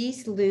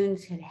 These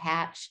loons had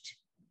hatched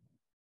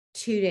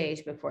 2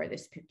 days before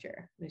this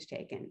picture was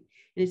taken.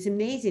 And it's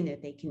amazing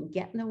that they can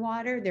get in the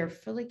water. They're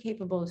fully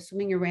capable of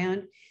swimming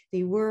around.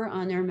 They were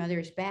on their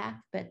mother's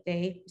back, but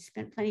they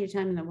spent plenty of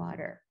time in the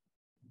water.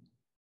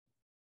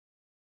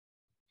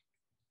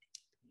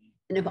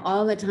 And of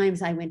all the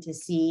times I went to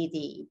see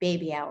the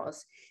baby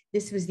owls,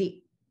 this was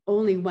the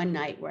only one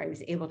night where I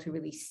was able to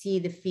really see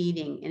the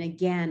feeding. And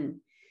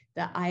again,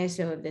 the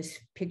ISO of this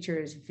picture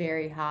is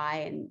very high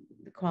and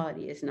the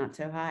quality is not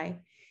so high,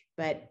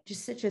 but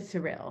just such a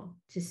thrill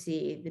to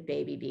see the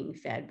baby being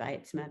fed by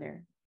its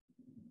mother.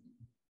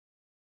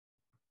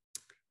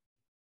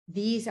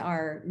 These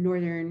are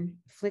northern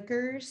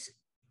flickers,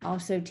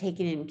 also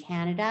taken in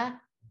Canada.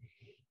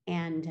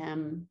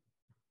 And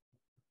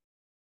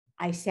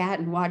I sat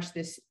and watched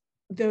this.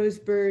 Those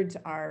birds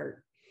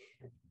are,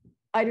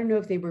 I don't know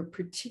if they were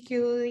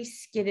particularly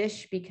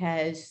skittish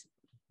because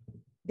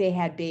they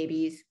had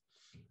babies,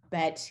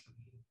 but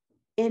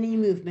any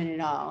movement at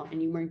all,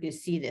 and you weren't going to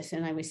see this.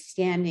 And I was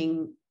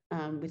standing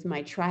with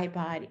my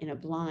tripod in a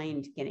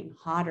blind, getting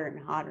hotter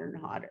and hotter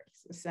and hotter.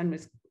 The sun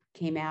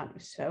came out, it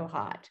was so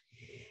hot.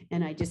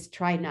 And I just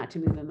tried not to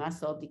move a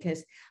muscle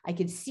because I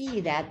could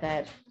see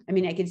that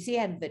I could see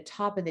at the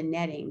top of the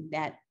netting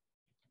that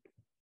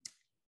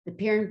the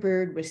parent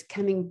bird was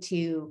coming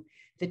to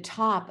the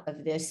top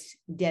of this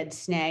dead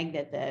snag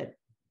that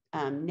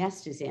the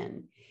nest is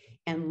in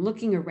and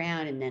looking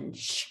around and then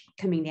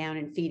coming down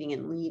and feeding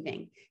and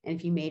leaving. And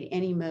if you made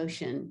any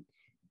motion,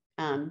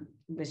 it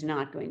was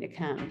not going to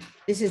come.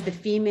 This is the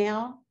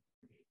female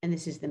and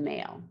this is the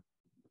male.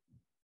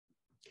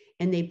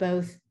 And they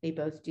both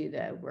do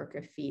the work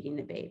of feeding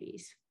the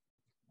babies.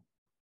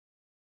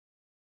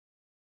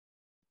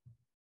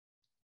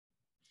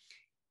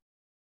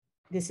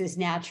 This is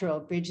natural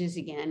bridges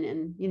again.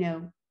 And, you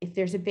know, if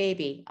there's a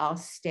baby, I'll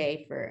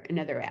stay for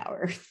another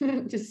hour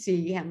to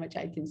see how much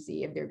I can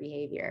see of their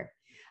behavior.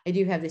 I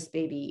do have this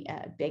baby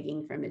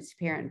begging from its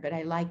parent, but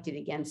I liked it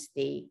against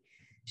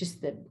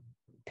just the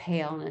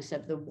paleness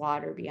of the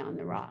water beyond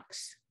the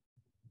rocks.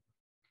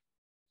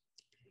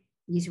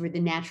 These were the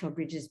natural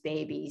bridges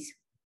babies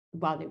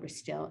while they were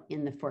still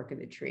in the fork of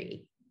the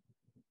tree.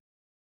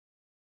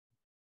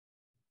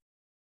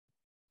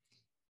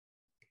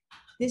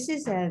 This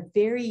is a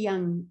very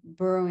young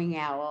burrowing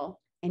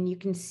owl, and you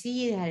can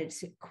see that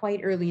it's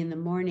quite early in the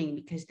morning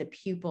because the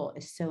pupil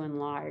is so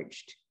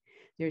enlarged.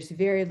 There's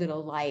very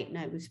little light, and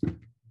I was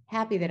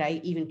happy that I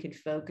even could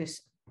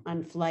focus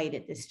on flight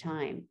at this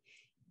time.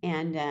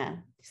 And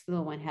this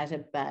little one has a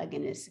bug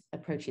and is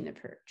approaching the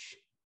perch.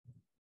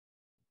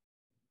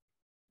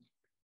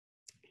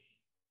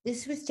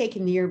 This was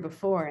taken the year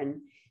before,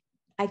 and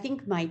I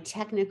think my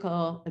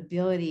technical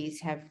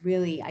abilities have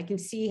really, I can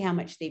see how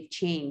much they've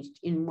changed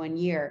in 1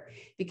 year,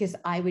 because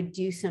I would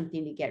do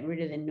something to get rid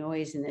of the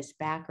noise in this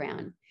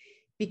background,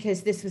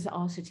 because this was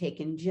also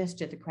taken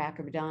just at the crack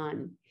of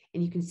dawn,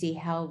 and you can see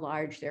how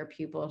large their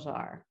pupils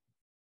are,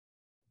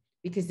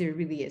 because there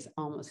really is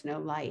almost no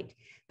light.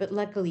 But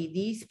luckily,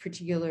 these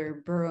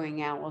particular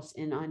burrowing owls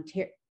in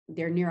Ontario,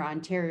 they're near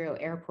Ontario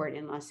Airport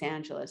in Los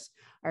Angeles,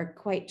 are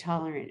quite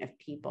tolerant of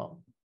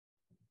people.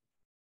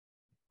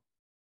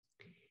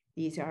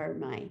 These are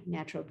my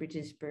natural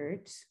British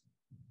birds.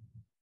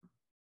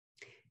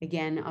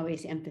 Again,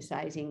 always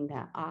emphasizing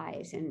the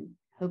eyes and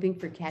hoping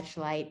for catch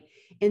light,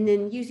 and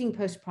then using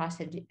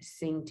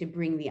post-processing to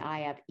bring the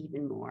eye up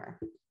even more.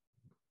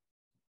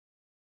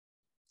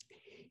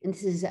 And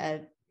this is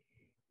a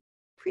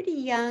pretty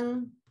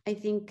young, I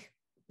think,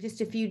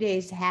 just a few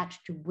days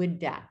hatched wood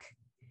duck.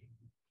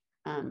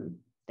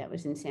 That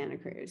was in Santa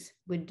Cruz,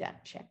 wood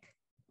duck chick.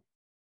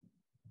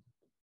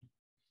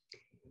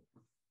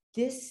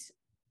 This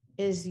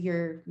is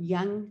your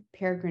young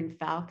peregrine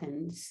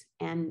falcons.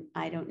 And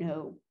I don't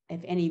know if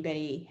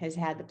anybody has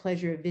had the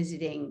pleasure of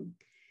visiting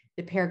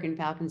the peregrine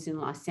falcons in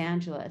Los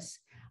Angeles.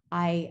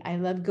 I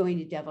love going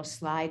to Devil's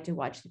Slide to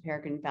watch the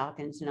peregrine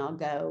falcons, and I'll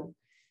go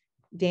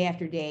day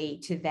after day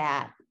to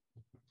that.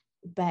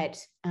 But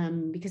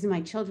because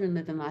my children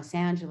live in Los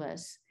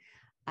Angeles,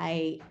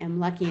 I am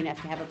lucky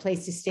enough to have a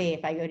place to stay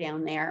if I go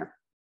down there.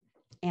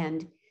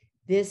 And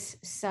this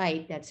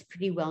site that's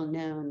pretty well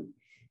known,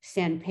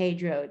 San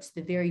Pedro, it's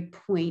the very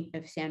point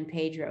of San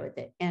Pedro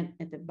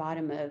at the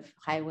bottom of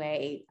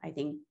highway, I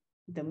think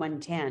the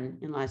 110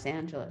 in Los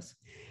Angeles.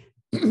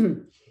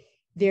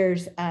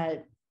 There's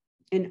an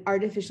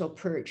artificial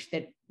perch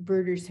that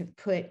birders have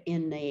put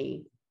in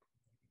the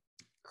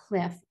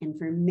cliff, and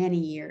for many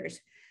years,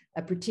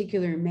 a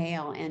particular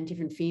male and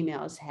different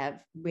females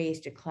have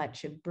raised a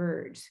clutch of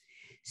birds.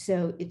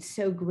 So it's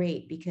so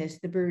great because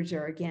the birds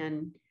are,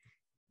 again,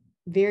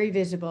 very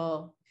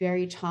visible,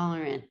 very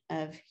tolerant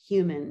of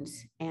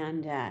humans,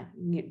 and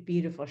you get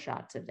beautiful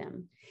shots of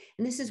them.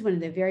 And this is one of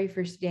the very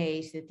first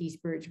days that these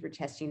birds were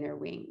testing their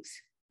wings.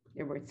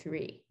 There were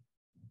 3.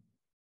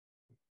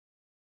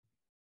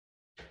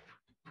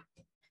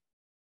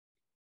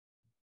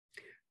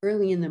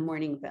 Early in the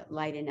morning, but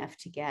light enough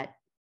to get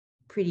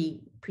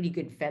pretty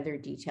good feather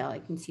detail. I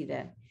can see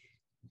the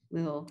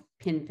little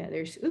pin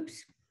feathers,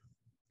 oops,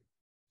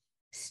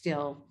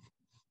 still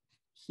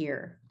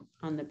here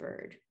on the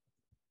bird.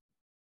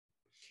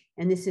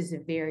 And this is a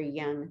very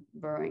young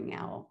burrowing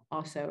owl,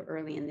 also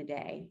early in the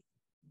day.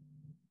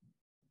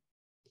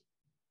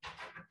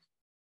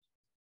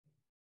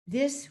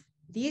 These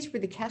were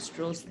the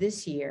kestrels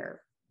this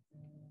year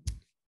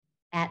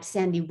at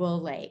Sandy Bull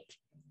Lake.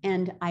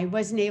 And I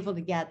wasn't able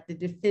to get the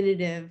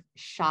definitive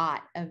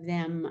shot of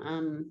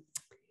them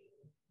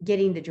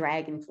getting the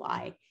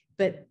dragonfly,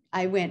 but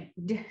I went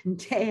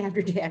day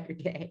after day after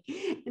day.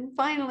 And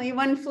finally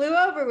one flew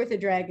over with a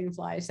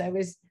dragonfly. So I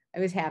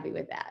was happy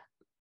with that.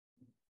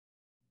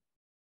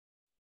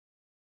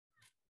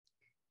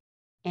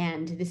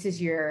 And this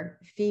is your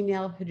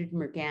female hooded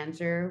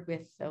merganser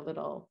with a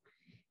little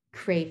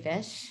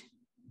crayfish.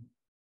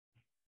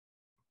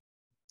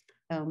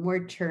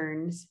 More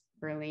terns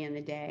early in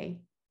the day.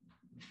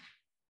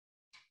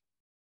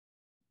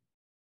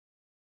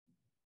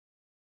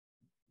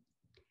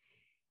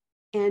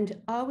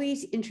 And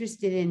always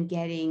interested in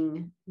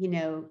getting,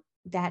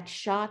 that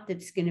shot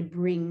that's going to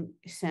bring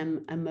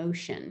some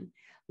emotion,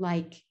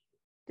 like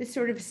this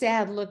sort of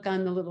sad look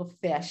on the little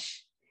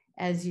fish,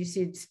 as you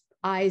see its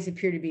eyes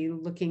appear to be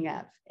looking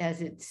up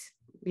as it's,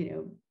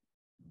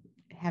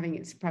 having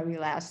its probably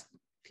last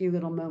few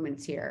little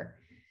moments here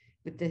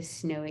with this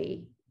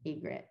snowy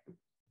egret.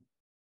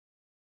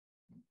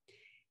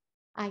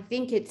 I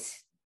think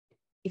it's,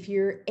 if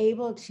you're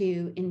able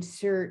to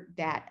insert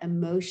that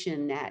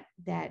emotion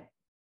that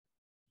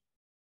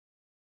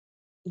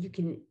you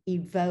can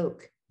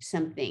evoke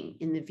something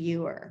in the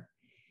viewer,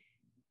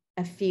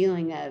 a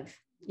feeling of,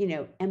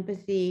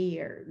 empathy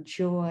or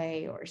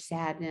joy or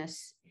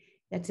sadness.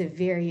 That's a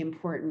very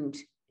important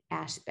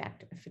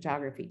aspect of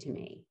photography to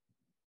me.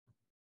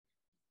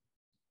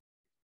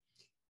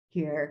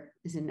 Here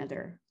is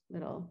another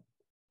little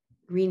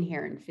green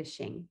heron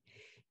fishing.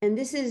 And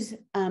this is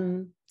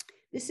an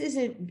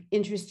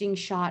interesting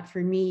shot for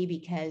me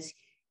because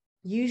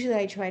usually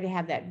I try to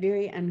have that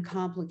very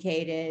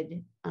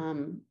uncomplicated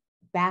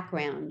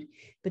background,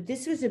 but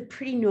this was a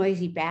pretty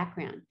noisy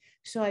background.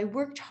 So I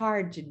worked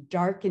hard to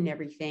darken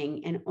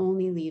everything and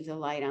only leave the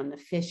light on the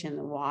fish in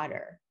the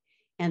water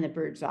and the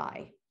bird's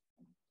eye.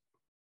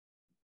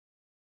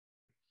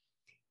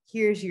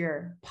 Here's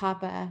your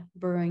papa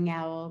burrowing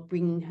owl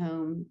bringing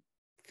home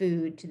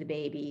food to the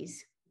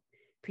babies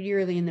pretty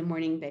early in the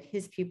morning, but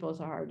his pupils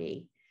are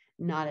already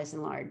not as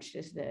enlarged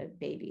as the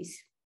babies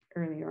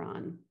earlier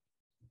on.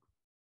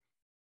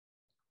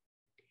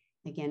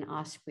 Again,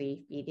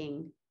 osprey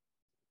feeding.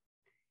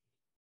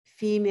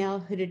 Female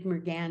hooded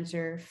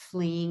merganser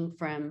fleeing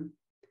from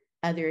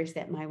others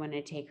that might want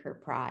to take her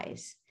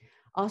prize.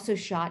 Also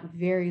shot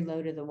very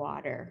low to the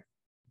water.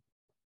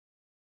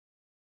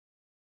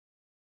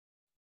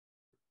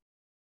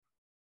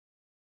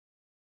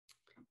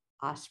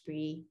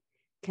 Osprey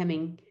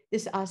coming.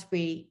 This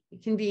osprey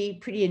can be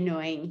pretty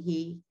annoying.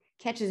 He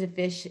catches a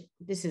fish.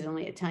 This is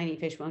only a tiny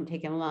fish, won't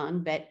take him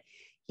long, but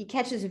he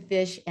catches a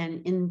fish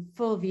and in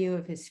full view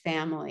of his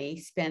family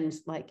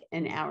spends like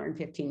an hour and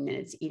 15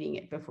 minutes eating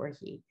it before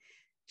he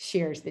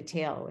shares the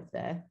tail with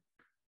the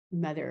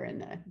mother and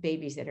the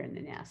babies that are in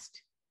the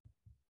nest.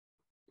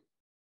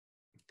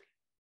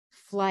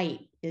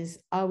 Flight is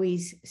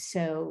always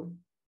so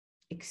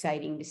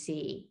exciting to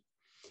see.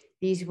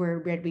 These were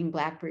red-winged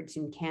blackbirds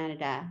in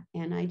Canada.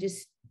 And I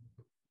just,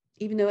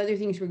 even though other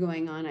things were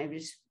going on, I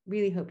was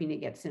really hoping to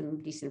get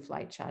some decent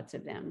flight shots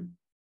of them.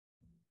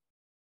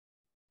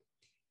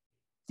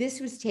 This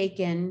was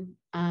taken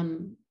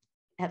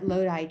at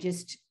Lodi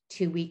just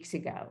 2 weeks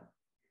ago.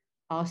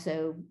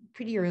 Also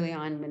pretty early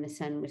on when the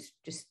sun was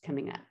just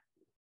coming up.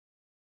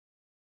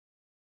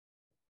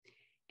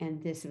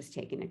 And this was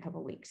taken a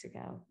couple weeks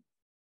ago.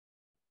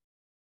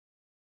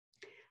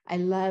 I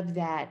love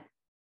that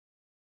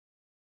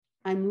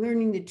I'm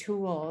learning the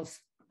tools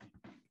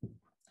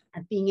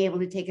of being able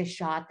to take a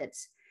shot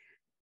that's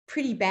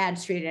pretty bad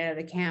straight out of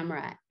the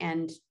camera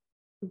and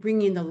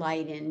bringing the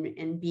light in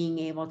and being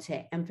able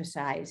to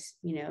emphasize,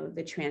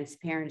 the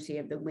transparency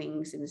of the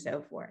wings and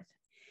so forth.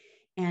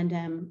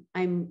 And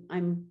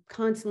I'm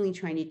constantly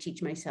trying to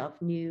teach myself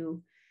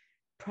new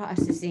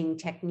processing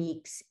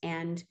techniques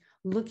and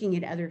looking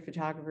at other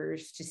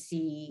photographers to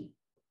see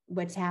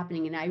what's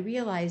happening. And I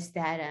realized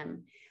that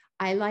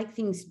I like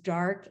things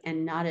dark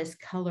and not as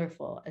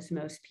colorful as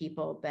most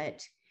people,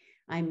 but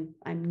I'm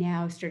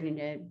now starting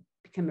to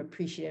become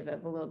appreciative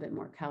of a little bit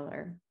more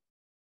color.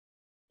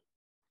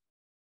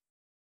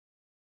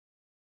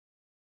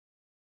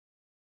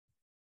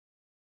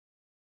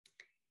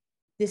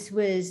 This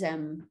was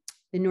the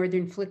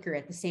northern flicker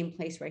at the same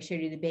place where I showed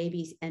you the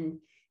babies, and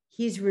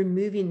he's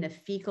removing the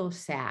fecal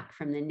sac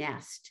from the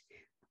nest.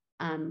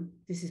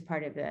 This is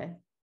part of the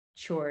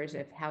chores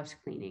of house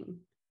cleaning.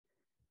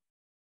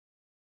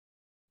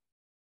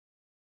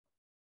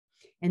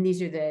 And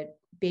these are the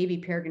baby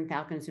peregrine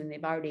falcons when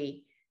they've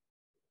already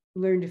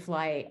learned to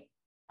fly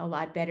a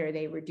lot better.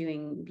 They were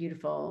doing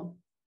beautiful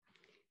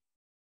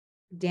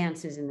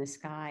dances in the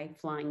sky,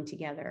 flying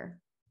together.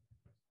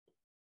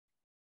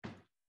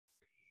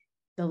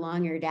 The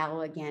long-eared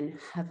owl again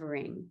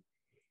hovering,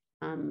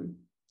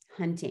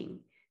 hunting.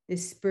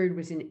 This bird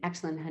was an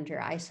excellent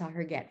hunter. I saw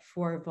her get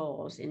 4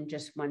 voles in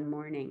just one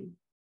morning.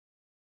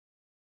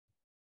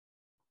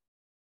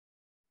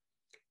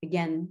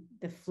 Again,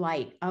 the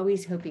flight,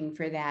 always hoping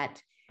for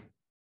that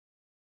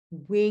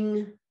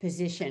wing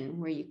position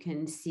where you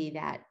can see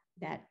that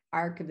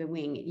arc of the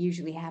wing. It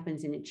usually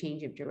happens in a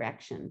change of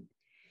direction.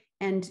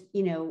 And,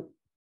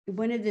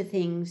 one of the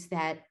things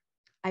that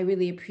I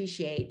really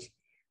appreciate,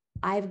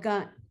 I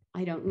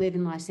don't live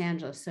in Los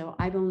Angeles, so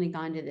I've only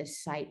gone to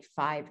this site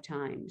 5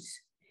 times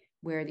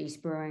where these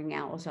burrowing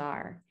owls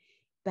are,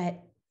 but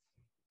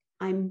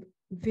I'm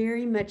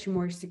very much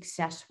more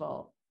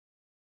successful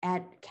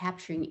at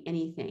capturing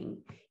anything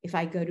if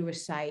I go to a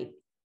site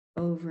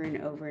over and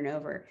over and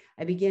over.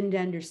 I begin to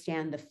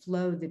understand the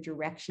flow, the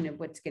direction of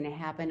what's going to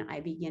happen.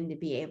 I begin to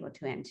be able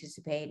to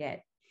anticipate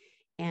it.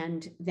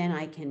 And then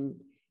I can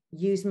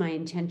use my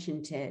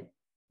intention to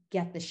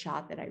get the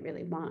shot that I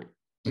really want.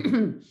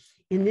 In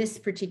this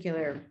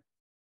particular,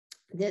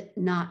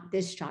 not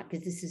this shot,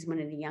 because this is one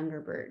of the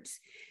younger birds.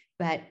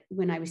 But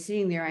when I was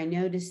sitting there, I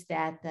noticed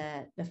that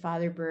the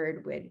father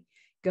bird would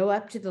go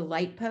up to the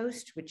light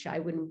post, which I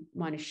wouldn't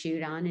want to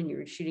shoot on, and you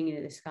were shooting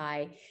into the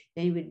sky.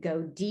 Then he would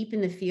go deep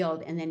in the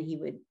field, and then he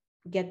would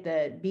get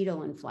the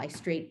beetle and fly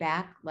straight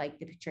back, like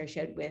the picture I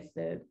showed with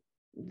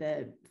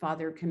the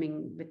father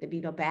coming with the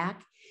beetle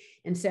back.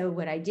 And so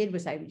what I did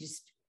was I would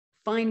just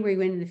find where he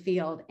went in the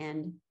field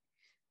and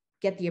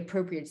get the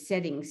appropriate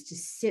settings to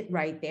sit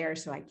right there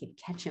so I could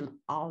catch him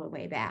all the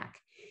way back.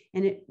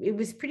 And it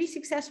was pretty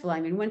successful. I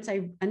mean, once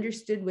I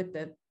understood what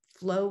the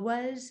flow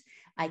was,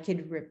 I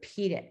could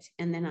repeat it,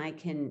 and then I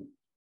can,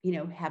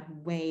 have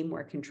way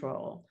more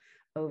control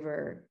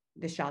over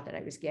the shot that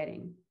I was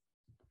getting.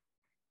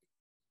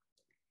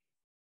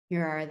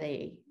 Here are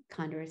the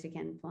condors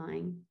again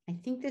flying. I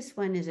think this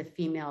one is a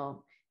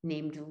female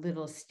named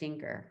Little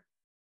Stinker.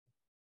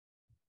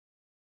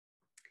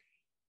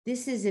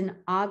 This is an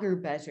auger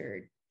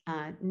buzzard,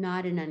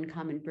 not an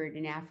uncommon bird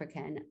in Africa.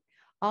 And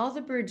all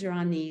the birds are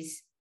on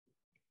these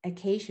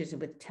acacias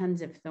with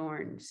tons of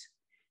thorns.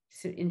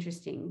 So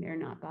interesting, they're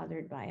not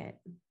bothered by it.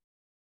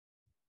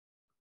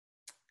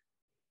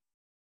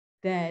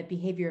 The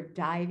behavior of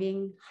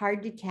diving,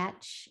 hard to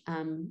catch,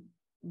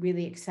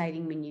 really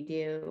exciting when you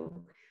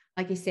do.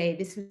 Like I say,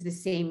 this was the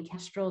same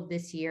kestrel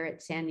this year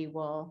at Sandy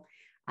Wool.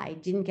 I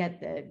didn't get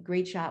the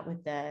great shot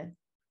with the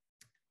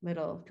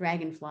little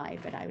dragonfly,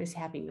 but I was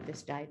happy with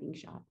this diving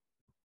shot.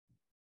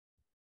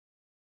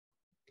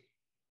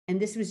 And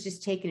this was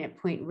just taken at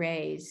Point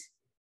Reyes,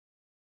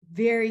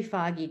 very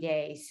foggy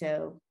day.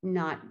 So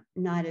not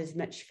as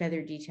much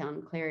feather detail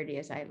and clarity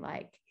as I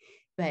like,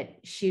 but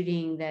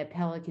shooting the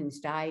pelicans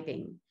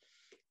diving.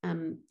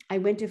 I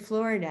went to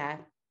Florida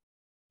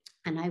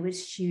and I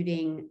was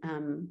shooting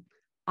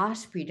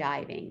osprey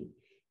diving,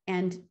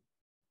 and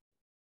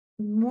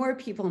more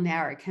people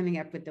now are coming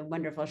up with the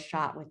wonderful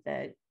shot with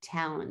the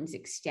talons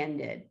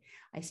extended.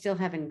 I still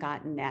haven't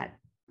gotten that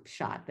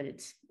shot, but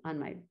it's on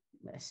my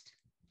list.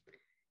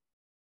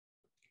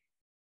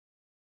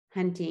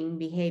 Hunting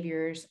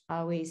behaviors,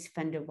 always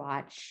fun to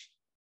watch,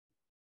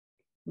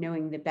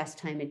 knowing the best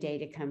time of day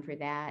to come for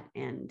that,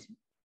 and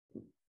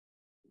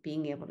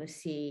being able to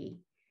see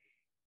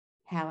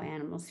how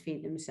animals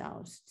feed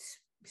themselves.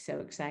 It's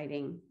so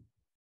exciting.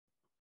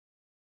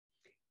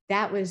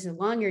 That was a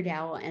long-eared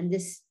owl, and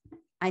this,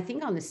 I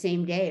think on the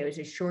same day, it was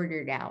a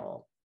short-eared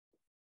owl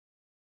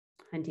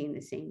hunting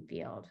the same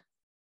field.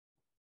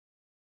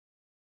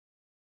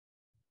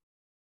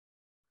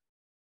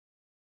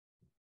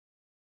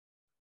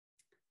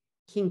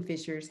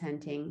 Kingfishers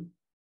hunting,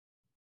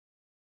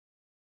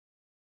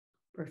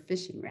 or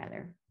fishing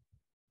rather.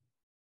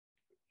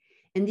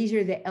 And these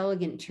are the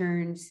elegant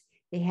terns.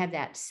 They have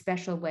that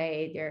special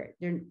way.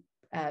 They're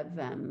of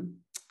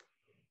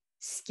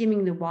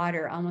skimming the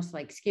water, almost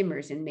like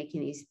skimmers, and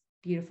making these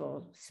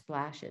beautiful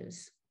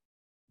splashes.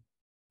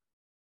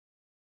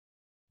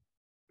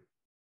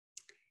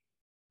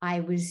 I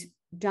was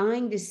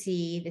dying to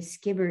see the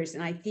skimmers,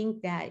 and I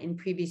think that in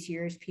previous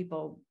years,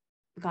 people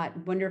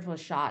got wonderful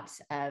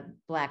shots of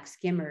black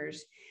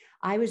skimmers.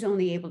 I was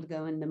only able to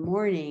go in the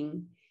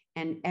morning,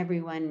 and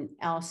everyone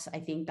else, I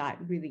think,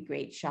 got really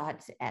great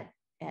shots at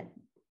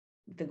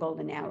the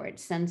golden hour at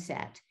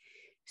sunset.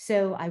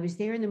 So I was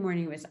there in the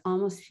morning, it was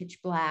almost pitch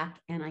black,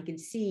 and I could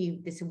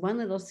see this one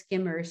little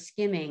skimmer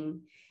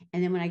skimming.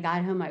 And then when I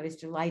got home, I was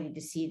delighted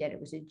to see that it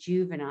was a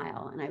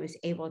juvenile, and I was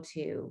able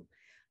to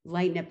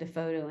lighten up the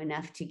photo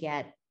enough to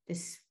get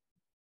this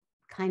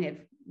kind of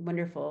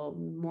wonderful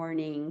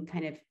morning,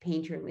 kind of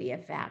painterly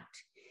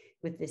effect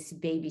with this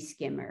baby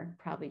skimmer,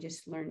 probably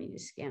just learning to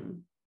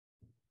skim.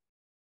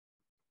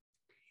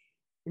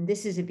 And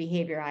this is a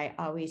behavior I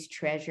always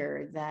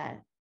treasure.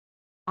 The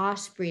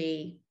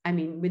osprey, I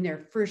mean, when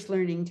they're first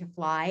learning to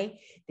fly,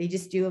 they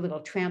just do a little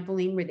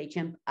trampoline where they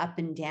jump up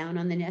and down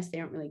on the nest. They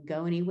don't really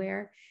go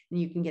anywhere. And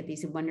you can get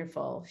these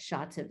wonderful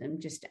shots of them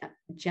just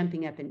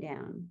jumping up and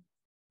down.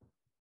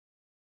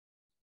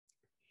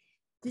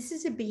 This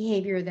is a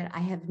behavior that I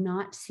have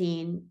not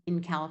seen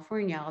in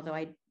California, although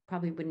I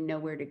probably wouldn't know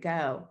where to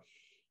go.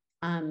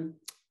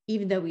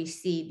 Even though we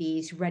see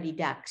these ruddy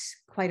ducks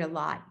quite a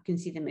lot, you can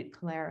see them at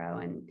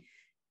Calero and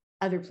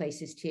other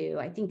places too.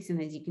 I think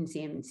sometimes you can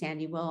see them in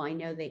Sandy Will. I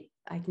know that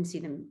I can see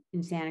them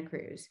in Santa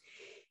Cruz.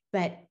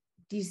 But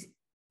these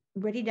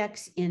ruddy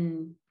ducks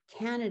in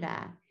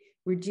Canada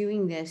were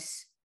doing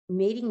this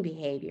mating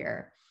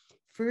behavior.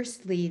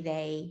 Firstly,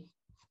 they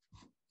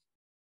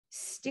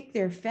stick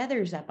their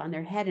feathers up on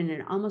their head, and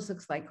it almost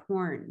looks like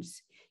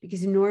horns,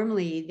 because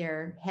normally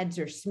their heads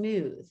are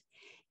smooth.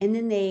 And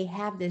then they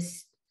have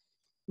this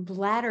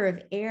bladder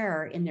of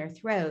air in their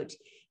throat,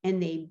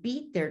 and they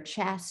beat their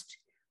chest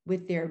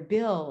with their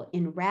bill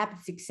in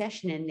rapid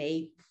succession, and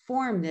they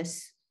form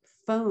this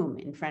foam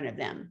in front of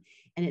them.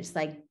 And it's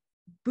like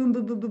boom,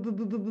 boom, boom, boom, boom,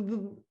 boom, boom, boom,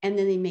 boom. And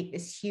then they make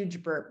this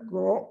huge burp,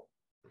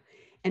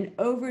 and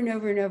over and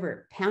over and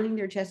over, pounding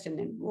their chest, and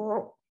then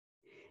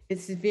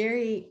it's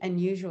very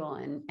unusual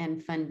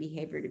and fun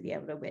behavior to be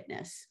able to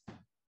witness.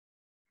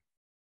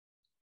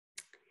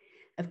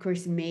 Of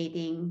course,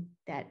 mating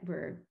that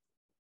we're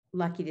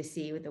lucky to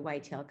see with the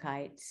whitetail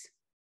kites.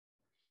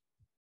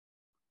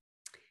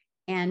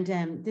 And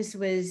this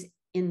was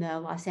in the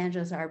Los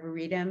Angeles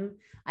Arboretum.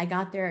 I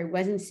got there, I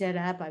wasn't set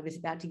up. I was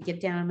about to get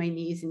down on my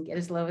knees and get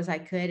as low as I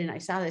could. And I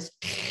saw this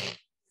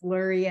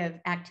flurry of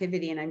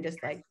activity, and I'm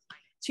just like,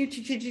 shoot,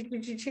 shoot, shoot, shoot,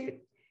 shoot, shoot, shoot.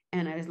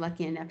 And I was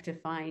lucky enough to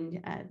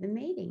find the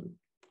mating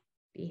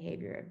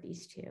behavior of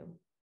these two.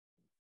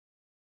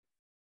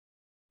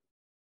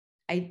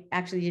 I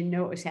actually didn't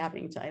know what was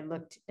happening until I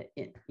looked at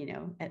it,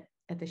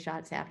 at the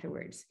shots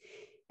afterwards.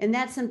 And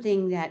that's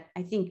something that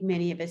I think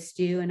many of us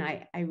do, and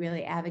I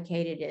really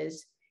advocated,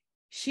 is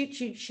shoot,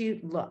 shoot,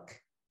 shoot, look,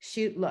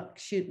 shoot, look,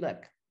 shoot,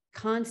 look,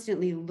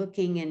 constantly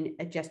looking and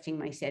adjusting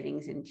my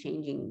settings and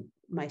changing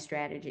my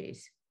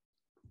strategies.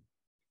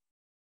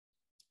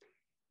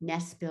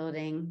 Nest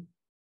building.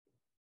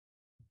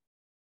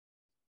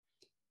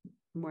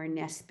 More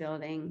nest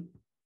building.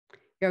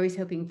 You're always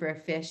hoping for a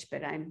fish,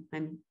 but I'm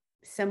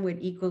somewhat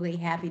equally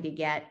happy to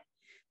get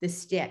the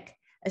stick.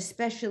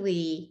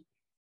 Especially,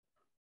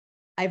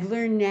 I've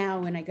learned now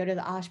when I go to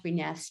the osprey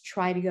nest,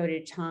 try to go to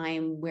a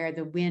time where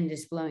the wind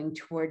is blowing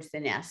towards the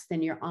nest.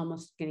 Then you're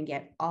almost going to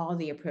get all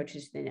the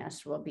approaches to the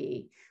nest will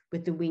be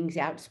with the wings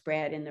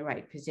outspread in the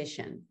right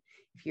position.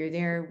 If you're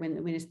there when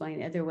the wind is blowing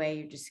the other way,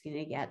 you're just going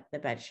to get the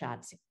butt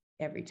shots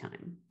every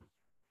time.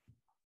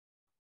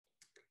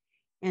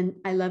 And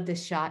I love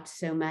this shot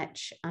so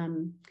much.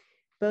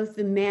 Both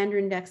the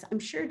mandarin ducks, I'm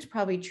sure it's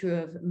probably true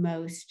of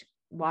most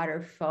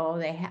waterfowl.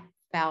 They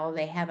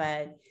have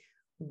a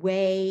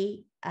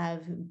way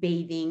of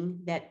bathing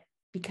that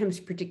becomes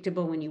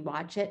predictable when you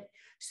watch it.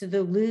 So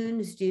the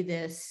loons do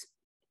this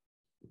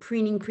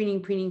preening.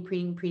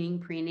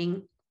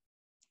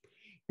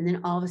 And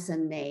then all of a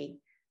sudden they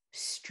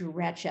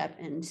stretch up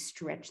and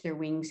stretch their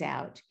wings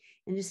out.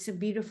 And it's so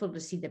beautiful to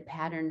see the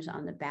patterns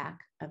on the back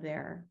of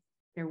their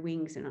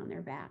wings and on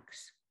their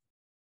backs.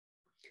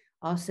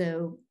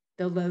 Also,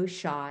 the low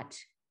shot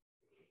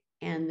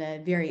and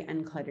the very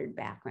uncluttered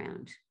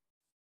background.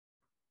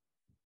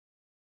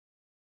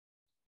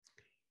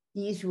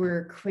 These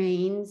were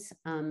cranes.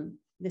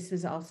 This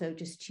was also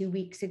just 2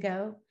 weeks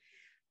ago.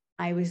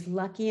 I was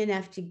lucky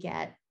enough to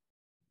get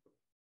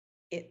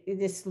it.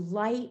 This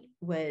light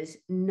was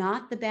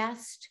not the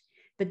best,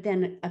 but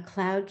then a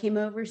cloud came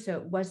over, so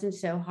it wasn't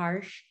so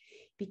harsh,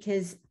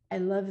 because I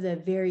love the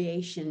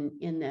variation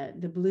in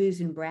the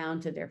blues and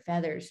browns of their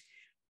feathers.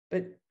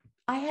 But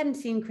I hadn't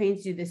seen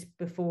cranes do this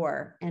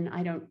before, and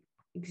I don't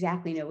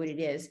exactly know what it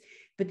is,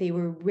 but they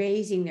were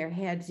raising their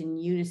heads in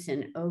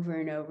unison over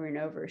and over and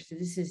over. So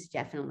this is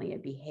definitely a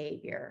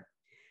behavior.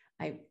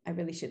 I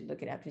really should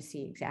look it up to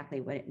see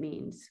exactly what it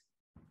means.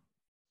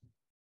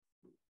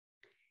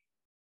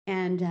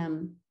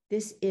 And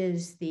this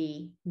is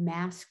the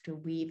masked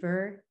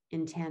weaver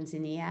in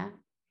Tanzania.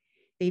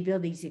 They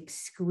build these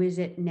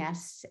exquisite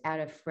nests out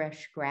of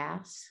fresh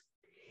grass.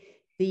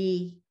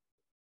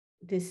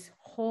 This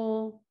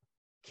whole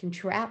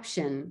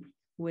contraption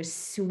was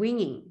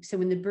swinging. So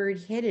when the bird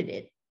hit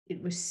it,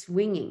 it was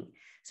swinging.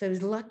 So I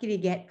was lucky to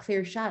get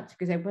clear shots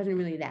because I wasn't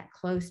really that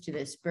close to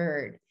this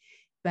bird.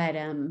 But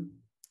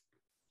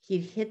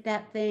he'd hit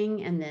that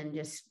thing and then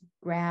just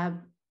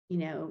grab,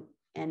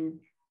 and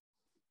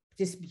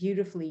just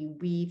beautifully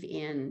weave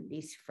in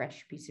these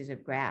fresh pieces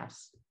of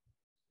grass.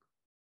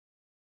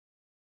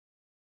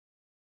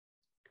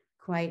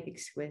 Quite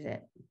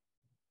exquisite.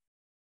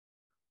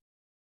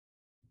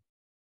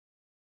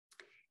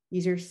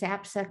 These are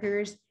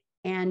sapsuckers,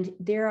 and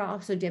they're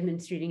also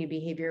demonstrating a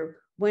behavior.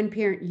 One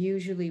parent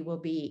usually will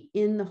be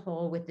in the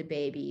hole with the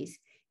babies,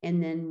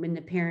 and then when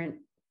the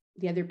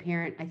other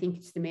parent, I think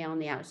it's the male on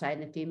the outside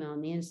and the female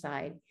on the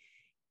inside,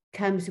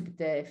 comes with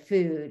the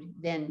food,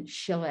 then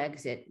she'll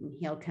exit and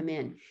he'll come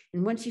in.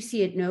 And once you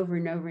see it over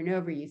and over and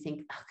over, you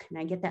think, oh, can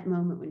I get that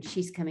moment when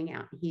she's coming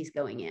out and he's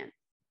going in?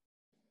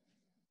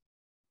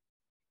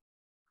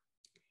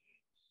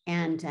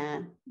 And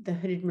the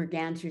hooded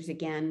mergansers,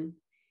 again,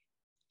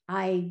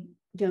 I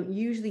don't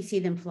usually see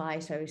them fly,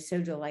 so I was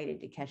so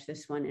delighted to catch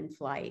this one in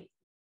flight.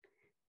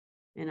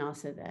 And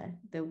also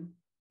the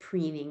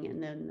preening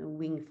and then the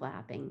wing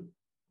flapping.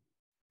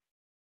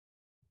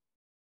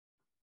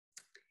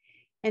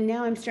 And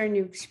now I'm starting to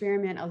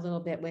experiment a little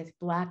bit with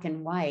black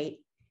and white.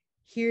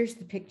 Here's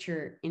the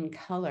picture in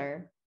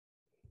color,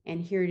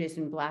 and here it is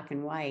in black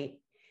and white.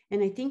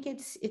 And I think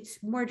it's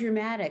more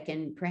dramatic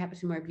and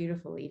perhaps more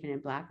beautiful even in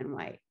black and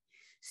white.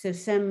 So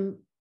some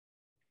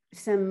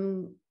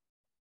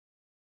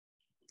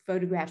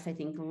photographs, I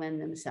think,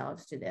 lend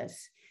themselves to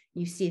this.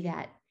 You see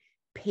that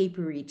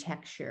papery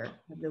texture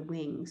of the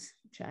wings,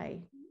 which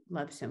I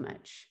love so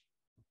much.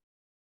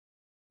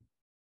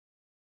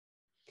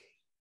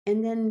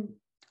 And then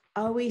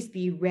always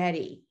be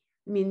ready.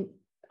 I mean,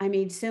 I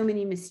made so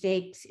many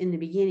mistakes in the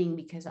beginning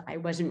because I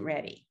wasn't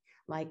ready.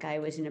 Like I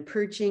was in a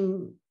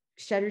perching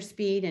shutter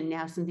speed and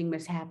now something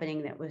was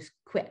happening that was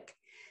quick.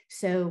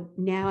 So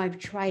now I've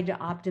tried to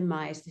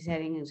optimize the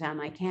settings on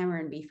my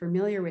camera and be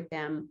familiar with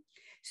them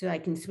so I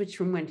can switch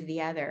from one to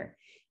the other.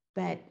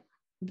 But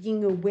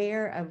being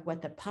aware of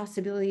what the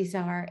possibilities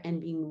are and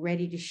being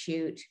ready to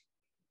shoot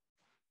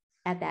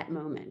at that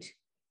moment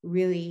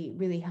really,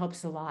 really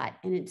helps a lot.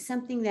 And it's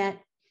something that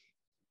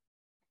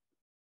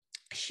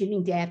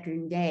shooting day after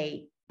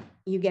day,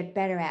 you get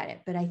better at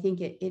it. But I think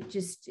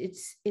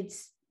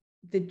it's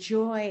the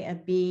joy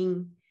of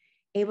being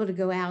able to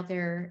go out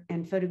there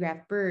and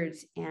photograph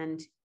birds and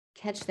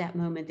catch that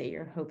moment that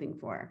you're hoping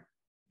for.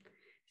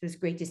 So it's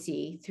great to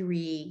see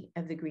 3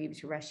 of the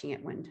grebes rushing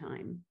at one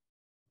time.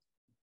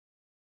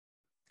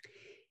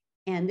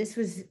 And this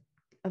was,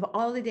 of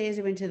all the days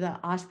I went to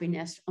the osprey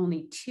nest,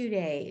 only 2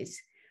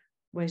 days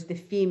was the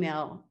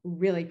female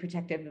really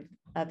protective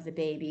of the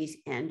babies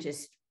and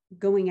just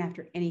going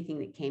after anything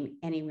that came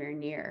anywhere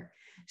near.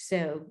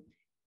 So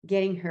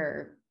getting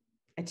her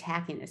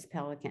attacking this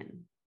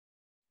pelican.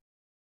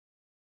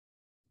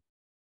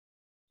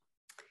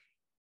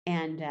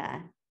 And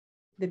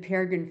the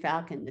peregrine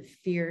falcon, the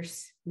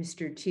fierce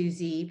Mr.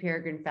 2Z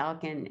peregrine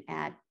falcon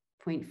at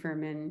Point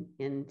Fermin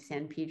in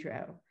San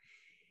Pedro,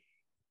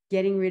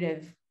 getting rid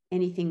of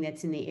anything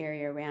that's in the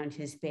area around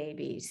his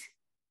babies.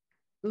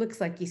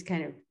 Looks like he's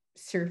kind of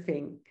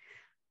surfing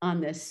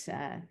on this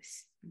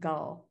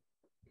gull.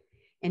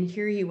 And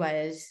here he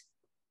was.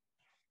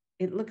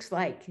 It looks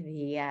like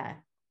the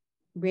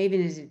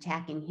raven is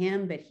attacking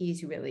him, but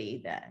he's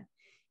really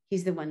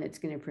he's the one that's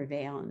going to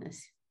prevail in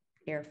this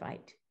air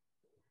fight.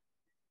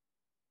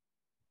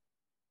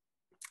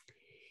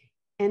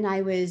 And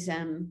I was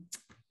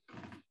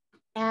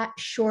at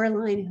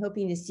Shoreline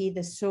hoping to see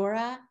the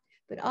Sora,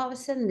 but all of a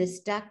sudden this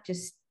duck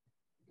just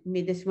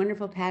made this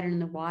wonderful pattern in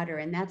the water.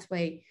 And that's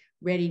why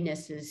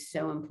readiness is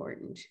so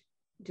important.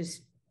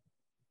 Just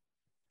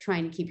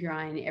trying to keep your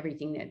eye on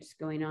everything that's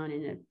going on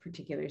in a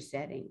particular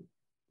setting.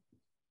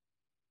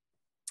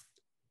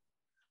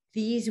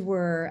 These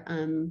were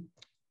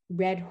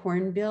red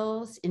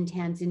hornbills in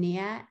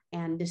Tanzania,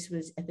 and this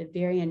was at the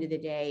very end of the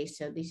day.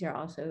 So these are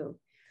also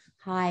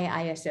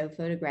high ISO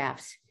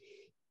photographs.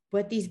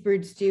 What these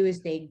birds do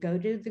is they go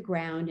to the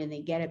ground and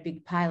they get a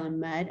big pile of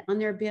mud on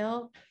their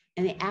bill,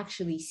 and they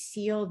actually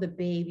seal the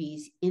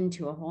babies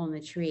into a hole in the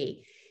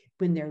tree.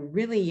 When they're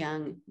really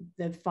young,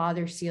 the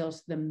father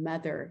seals the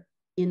mother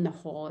in the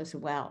hole as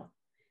well.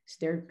 So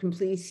they're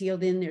completely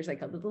sealed in. There's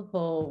like a little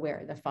hole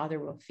where the father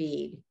will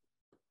feed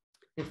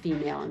the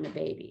female and the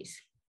babies.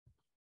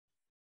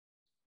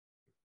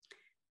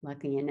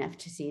 Lucky enough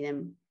to see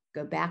them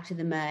go back to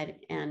the mud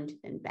and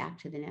then back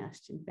to the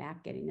nest and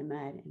back getting the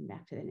mud and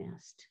back to the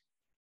nest.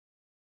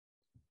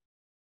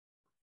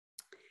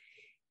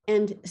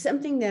 And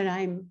something that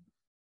I'm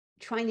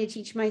trying to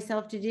teach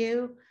myself to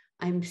do,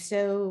 I'm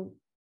so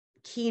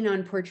keen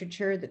on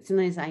portraiture that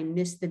sometimes I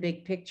miss the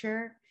big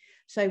picture.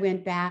 So I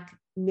went back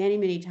many,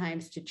 many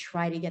times to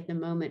try to get the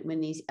moment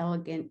when these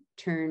elegant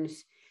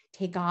terns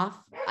take off.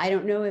 I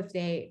don't know if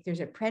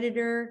there's a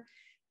predator,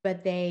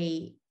 but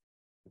they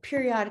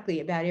periodically,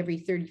 about every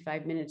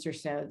 35 minutes or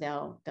so,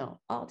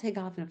 they'll all take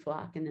off in a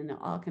flock, and then they'll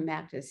all come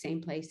back to the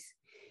same place.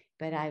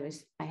 But I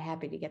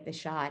happy to get the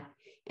shot.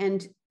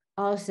 And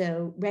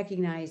also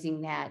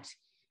recognizing that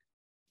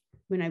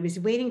when I was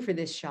waiting for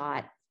this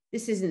shot,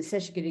 this isn't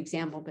such a good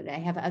example, but I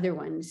have other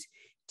ones,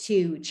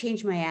 to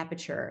change my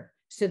aperture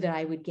so that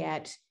I would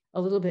get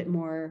a little bit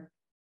more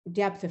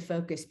depth of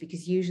focus,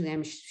 because usually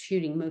I'm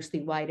shooting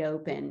mostly wide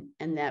open,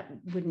 and that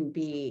wouldn't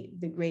be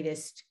the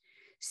greatest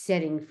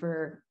setting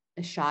for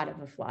a shot of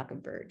a flock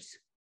of birds.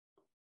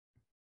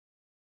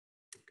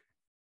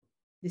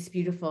 This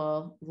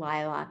beautiful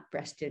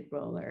lilac-breasted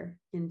roller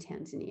in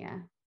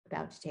Tanzania,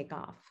 about to take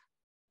off.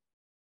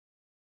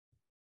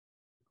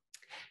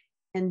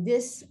 And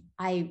this,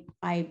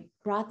 I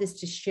brought this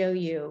to show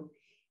you.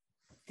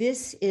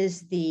 This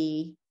is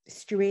the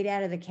straight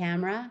out of the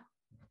camera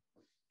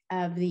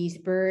of these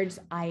birds.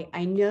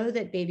 I know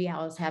that baby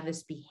owls have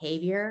this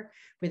behavior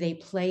where they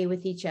play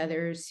with each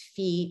other's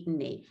feet and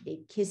they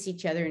kiss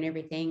each other and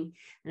everything.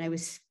 And I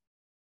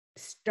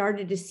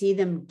started to see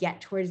them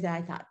get towards that.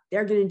 I thought,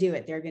 they're going to do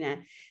it. They're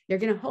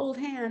going to hold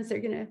hands. They're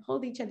going to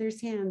hold each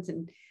other's hands.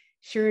 And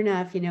sure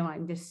enough,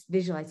 I'm just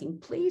visualizing,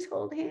 please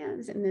hold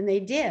hands. And then they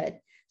did.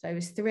 So I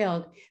was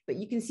thrilled. But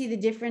you can see the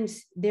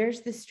difference.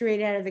 There's the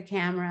straight out of the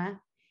camera,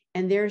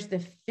 and there's the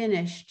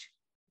finished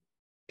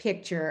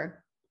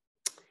picture.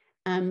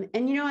 And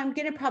I'm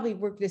going to probably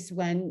work this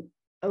one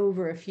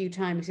over a few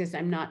times because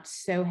I'm not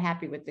so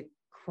happy with the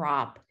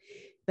crop.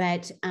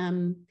 But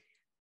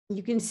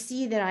you can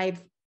see that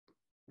I've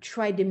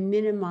tried to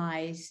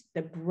minimize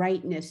the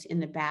brightness in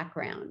the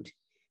background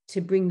to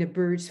bring the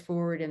birds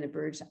forward and the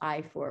bird's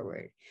eye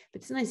forward.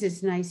 But sometimes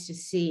it's nice to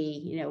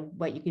see,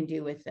 what you can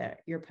do with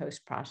your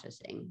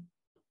post-processing.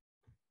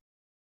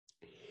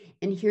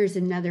 And here's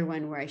another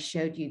one where I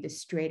showed you the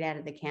straight out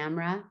of the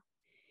camera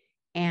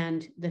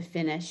and the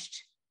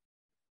finished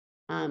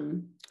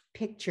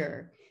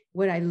picture.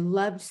 What I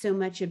loved so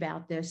much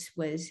about this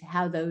was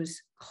how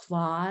those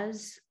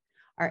claws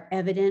are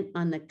evident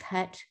on the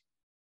cut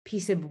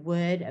piece of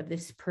wood of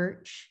this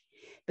perch.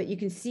 But you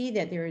can see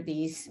that there are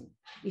these,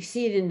 you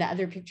see it in the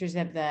other pictures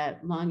of the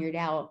long-eared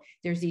owl,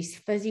 there's these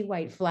fuzzy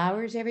white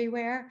flowers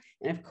everywhere.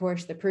 And of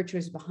course, the perch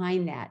was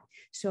behind that.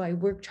 So I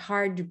worked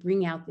hard to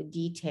bring out the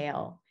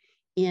detail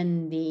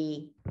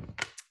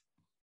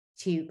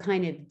to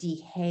kind of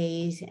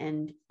dehaze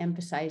and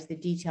emphasize the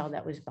detail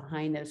that was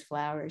behind those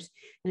flowers.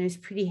 And I was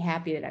pretty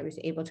happy that I was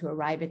able to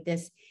arrive at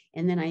this.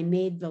 And then I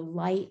made the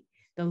light,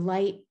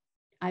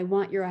 I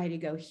want your eye to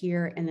go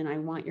here, and then I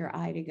want your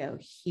eye to go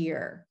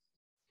here,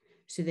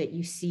 so that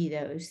you see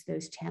those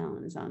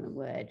talons on the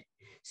wood.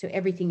 So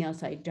everything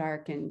else I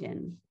darkened,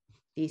 and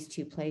these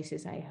two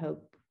places I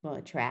hope will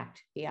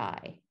attract the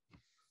eye.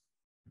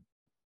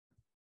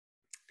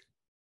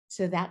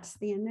 So that's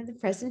the end of the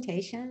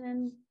presentation,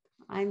 and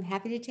I'm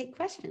happy to take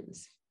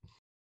questions.